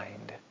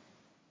mind.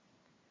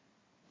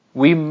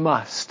 We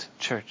must,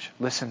 church,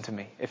 listen to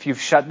me. If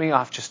you've shut me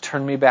off, just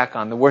turn me back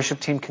on. The worship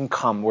team can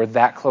come. We're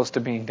that close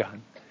to being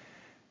done.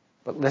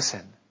 But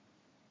listen,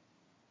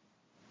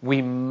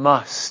 we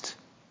must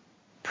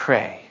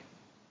pray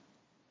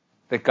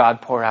that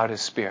God pour out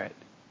His Spirit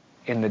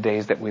in the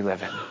days that we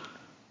live in.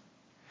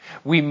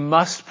 We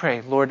must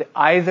pray, Lord,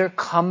 either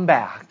come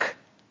back,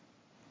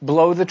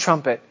 blow the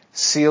trumpet,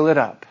 seal it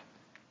up,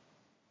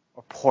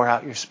 or pour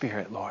out your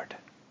Spirit, Lord.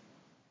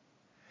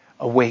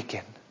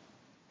 Awaken.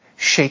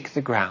 Shake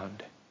the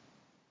ground.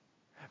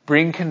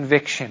 Bring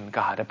conviction,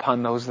 God,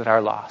 upon those that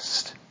are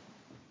lost.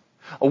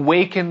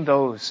 Awaken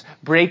those.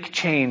 Break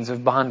chains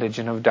of bondage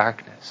and of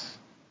darkness.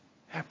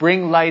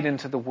 Bring light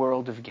into the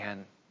world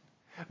again.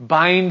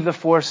 Bind the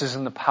forces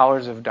and the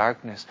powers of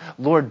darkness.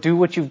 Lord, do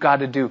what you've got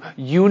to do.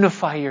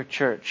 Unify your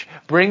church.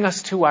 Bring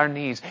us to our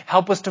knees.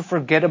 Help us to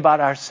forget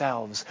about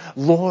ourselves.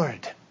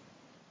 Lord,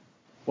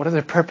 what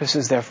other purpose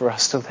is there for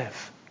us to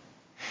live?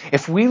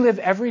 If we live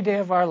every day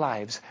of our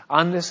lives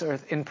on this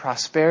earth in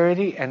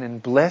prosperity and in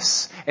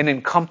bliss and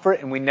in comfort,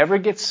 and we never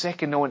get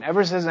sick and no one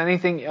ever says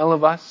anything ill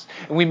of us,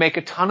 and we make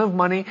a ton of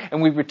money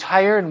and we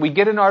retire and we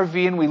get an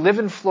RV and we live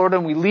in Florida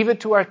and we leave it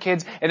to our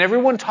kids and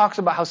everyone talks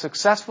about how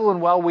successful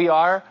and well we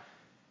are,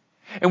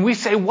 and we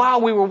say, wow,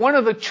 we were one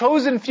of the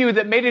chosen few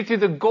that made it through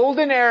the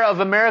golden era of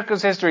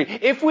America's history.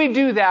 If we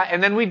do that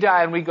and then we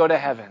die and we go to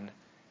heaven,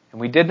 and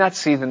we did not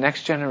see the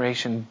next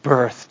generation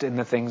birthed in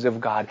the things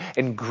of God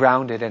and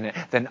grounded in it,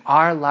 then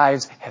our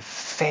lives have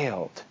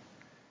failed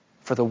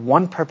for the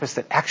one purpose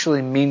that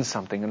actually means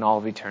something in all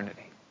of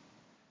eternity.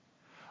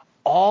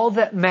 All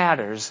that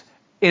matters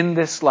in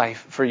this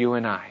life for you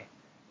and I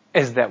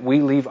is that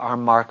we leave our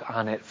mark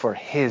on it for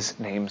His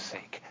name's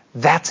sake.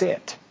 That's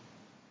it.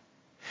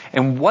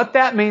 And what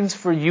that means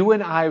for you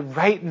and I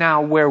right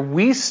now, where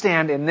we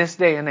stand in this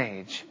day and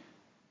age,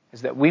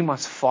 is that we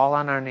must fall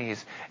on our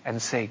knees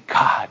and say,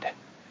 God,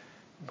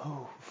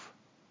 move.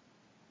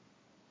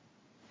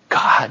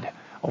 God,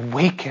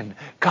 awaken.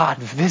 God,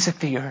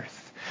 visit the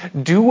earth.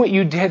 Do what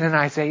you did in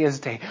Isaiah's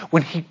day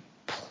when he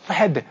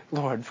pled,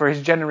 Lord, for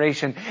his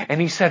generation.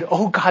 And he said,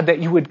 oh God, that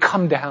you would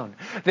come down,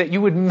 that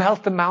you would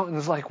melt the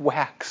mountains like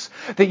wax,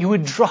 that you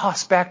would draw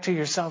us back to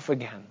yourself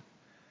again.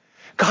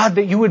 God,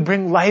 that you would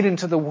bring light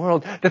into the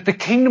world, that the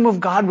kingdom of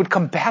God would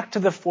come back to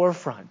the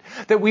forefront,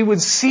 that we would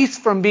cease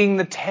from being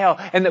the tail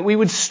and that we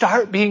would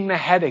start being the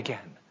head again.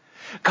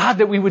 God,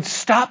 that we would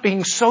stop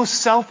being so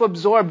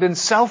self-absorbed and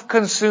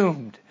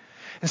self-consumed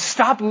and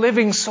stop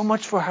living so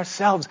much for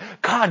ourselves.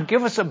 God,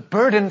 give us a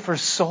burden for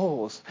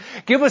souls.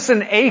 Give us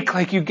an ache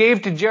like you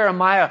gave to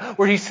Jeremiah,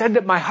 where he said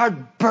that my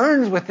heart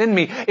burns within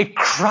me. It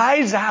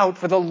cries out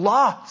for the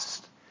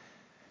lost.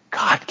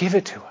 God, give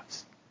it to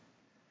us.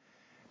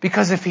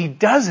 Because if He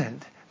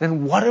doesn't,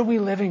 then what are we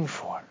living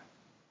for?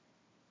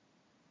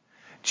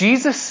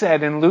 Jesus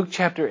said in Luke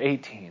chapter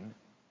 18,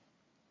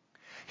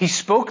 He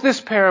spoke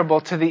this parable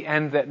to the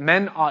end that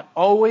men ought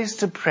always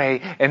to pray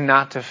and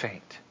not to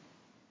faint.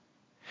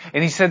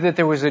 And He said that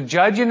there was a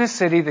judge in a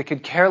city that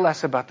could care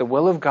less about the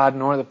will of God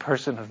nor the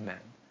person of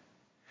men.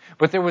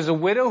 But there was a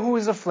widow who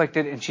was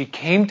afflicted, and she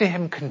came to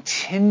Him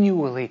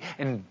continually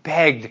and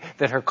begged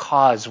that her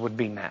cause would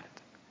be met.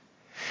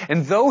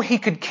 And though He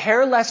could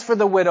care less for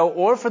the widow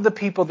or for the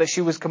people that she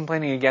was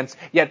complaining against,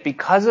 yet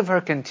because of her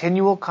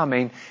continual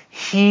coming,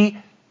 He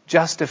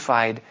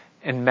justified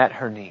and met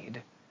her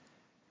need.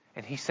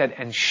 And He said,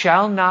 and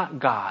shall not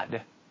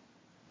God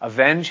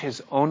avenge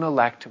His own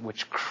elect,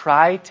 which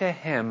cry to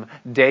Him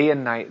day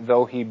and night,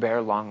 though He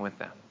bear long with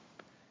them?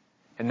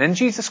 And then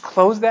Jesus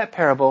closed that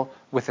parable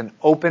with an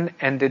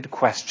open-ended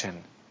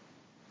question.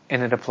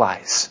 And it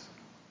applies.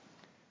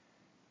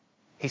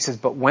 He says,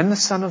 but when the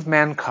Son of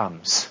Man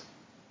comes,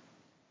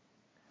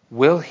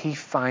 will He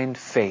find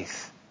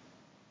faith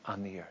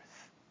on the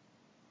earth?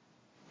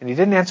 And He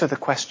didn't answer the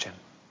question.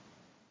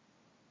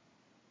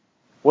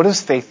 What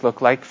does faith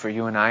look like for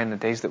you and I in the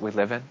days that we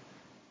live in?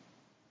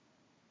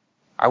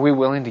 Are we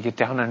willing to get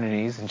down on our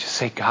knees and just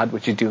say, God,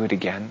 would you do it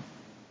again?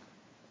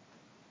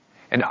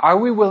 And are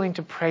we willing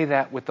to pray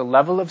that with the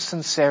level of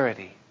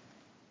sincerity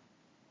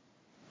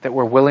that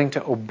we're willing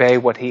to obey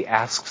what He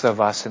asks of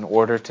us in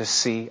order to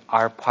see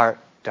our part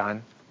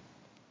done?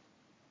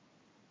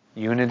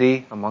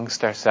 unity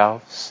amongst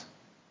ourselves,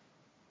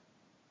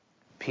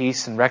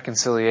 peace and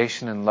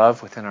reconciliation and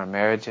love within our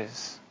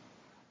marriages,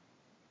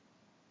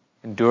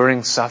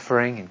 enduring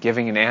suffering and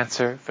giving an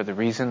answer for the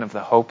reason of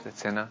the hope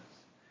that's in us,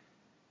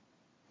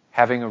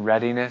 having a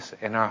readiness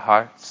in our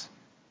hearts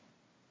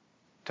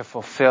to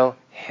fulfill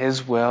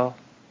His will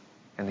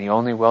and the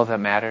only will that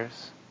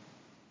matters.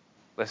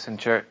 Listen,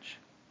 church,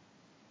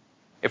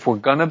 if we're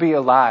going to be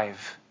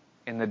alive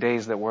in the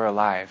days that we're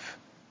alive,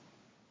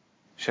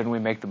 shouldn't we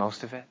make the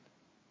most of it?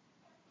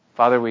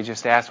 Father, we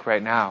just ask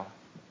right now,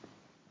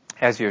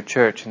 as your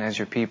church and as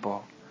your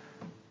people,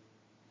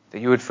 that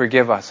you would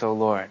forgive us, O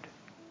Lord,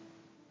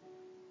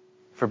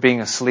 for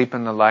being asleep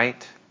in the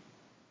light,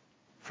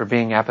 for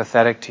being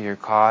apathetic to your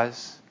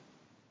cause,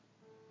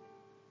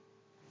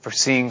 for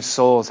seeing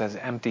souls as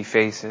empty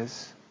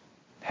faces,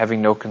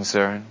 having no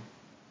concern.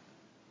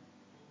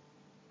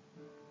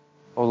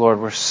 Oh Lord,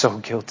 we're so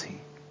guilty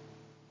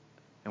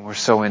and we're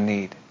so in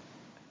need.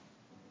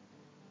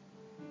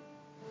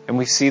 And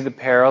we see the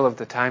peril of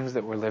the times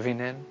that we're living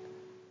in.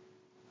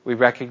 We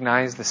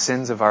recognize the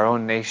sins of our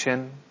own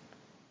nation,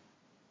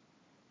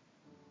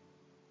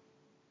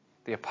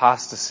 the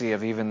apostasy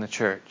of even the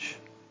church.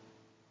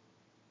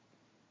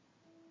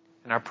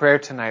 And our prayer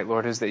tonight,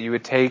 Lord, is that you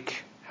would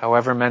take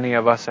however many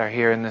of us are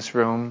here in this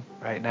room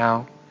right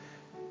now,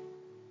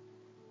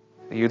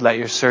 that you'd let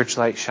your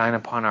searchlight shine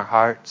upon our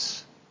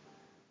hearts,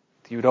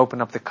 that you would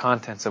open up the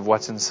contents of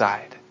what's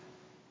inside.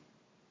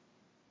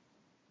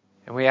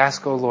 And we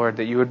ask, O Lord,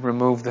 that you would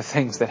remove the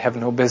things that have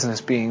no business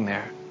being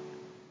there.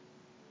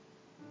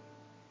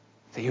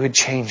 That you would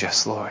change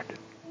us, Lord.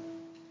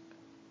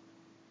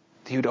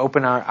 That you would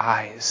open our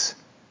eyes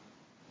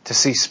to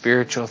see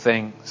spiritual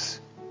things.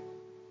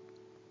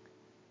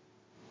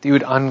 That you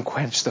would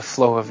unquench the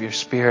flow of your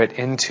Spirit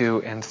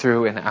into and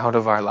through and out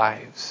of our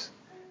lives.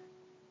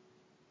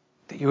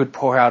 That you would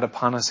pour out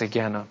upon us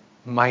again a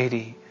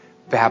mighty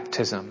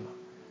baptism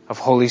of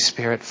Holy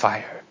Spirit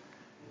fire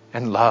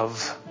and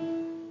love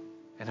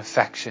and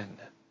affection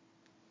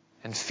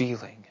and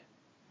feeling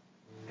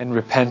and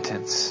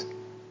repentance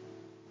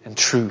and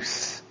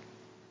truth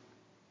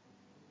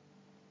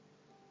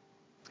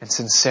and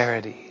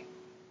sincerity.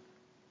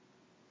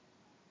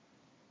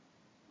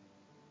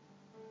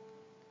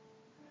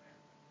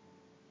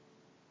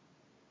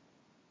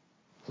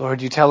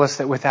 Lord, you tell us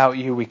that without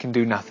you we can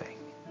do nothing.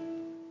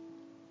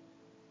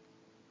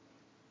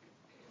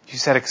 You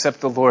said,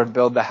 except the Lord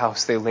build the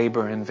house, they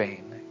labor in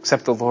vain.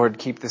 Except the Lord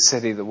keep the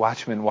city, the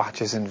watchman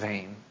watches in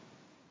vain.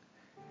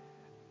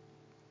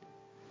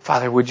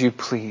 Father, would you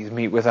please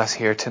meet with us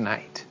here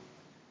tonight?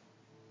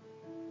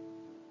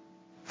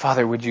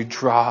 Father, would you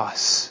draw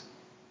us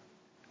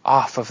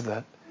off of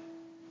the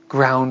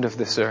ground of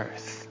this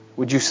earth?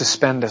 Would you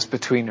suspend us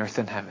between earth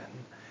and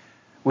heaven?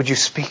 Would you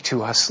speak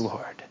to us,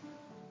 Lord?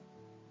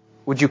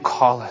 Would you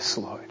call us,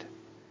 Lord?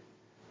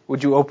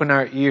 Would you open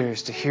our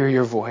ears to hear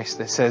your voice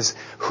that says,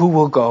 who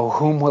will go?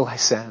 Whom will I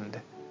send?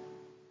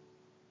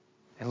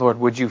 And Lord,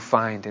 would you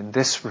find in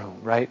this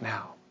room right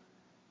now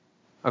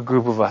a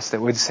group of us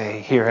that would say,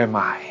 here am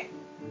I.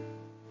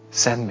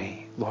 Send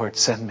me, Lord,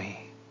 send me.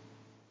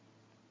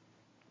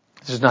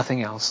 There's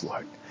nothing else,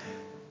 Lord.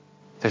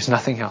 There's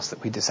nothing else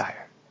that we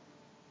desire.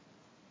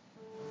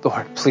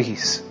 Lord,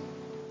 please.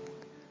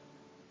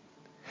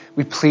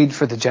 We plead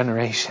for the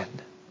generation.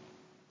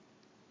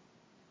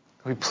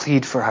 We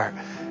plead for our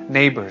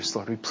neighbors,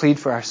 Lord. We plead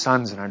for our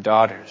sons and our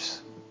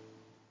daughters.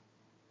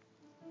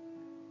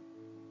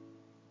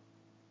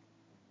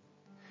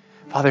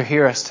 Father,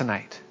 hear us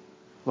tonight.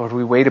 Lord,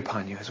 we wait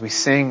upon you as we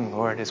sing,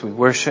 Lord, as we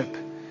worship,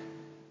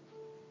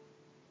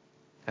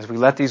 as we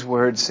let these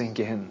words sink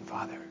in,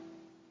 Father.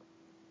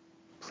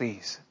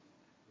 Please,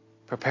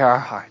 prepare our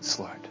hearts,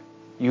 Lord.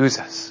 Use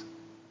us.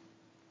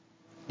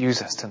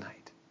 Use us tonight.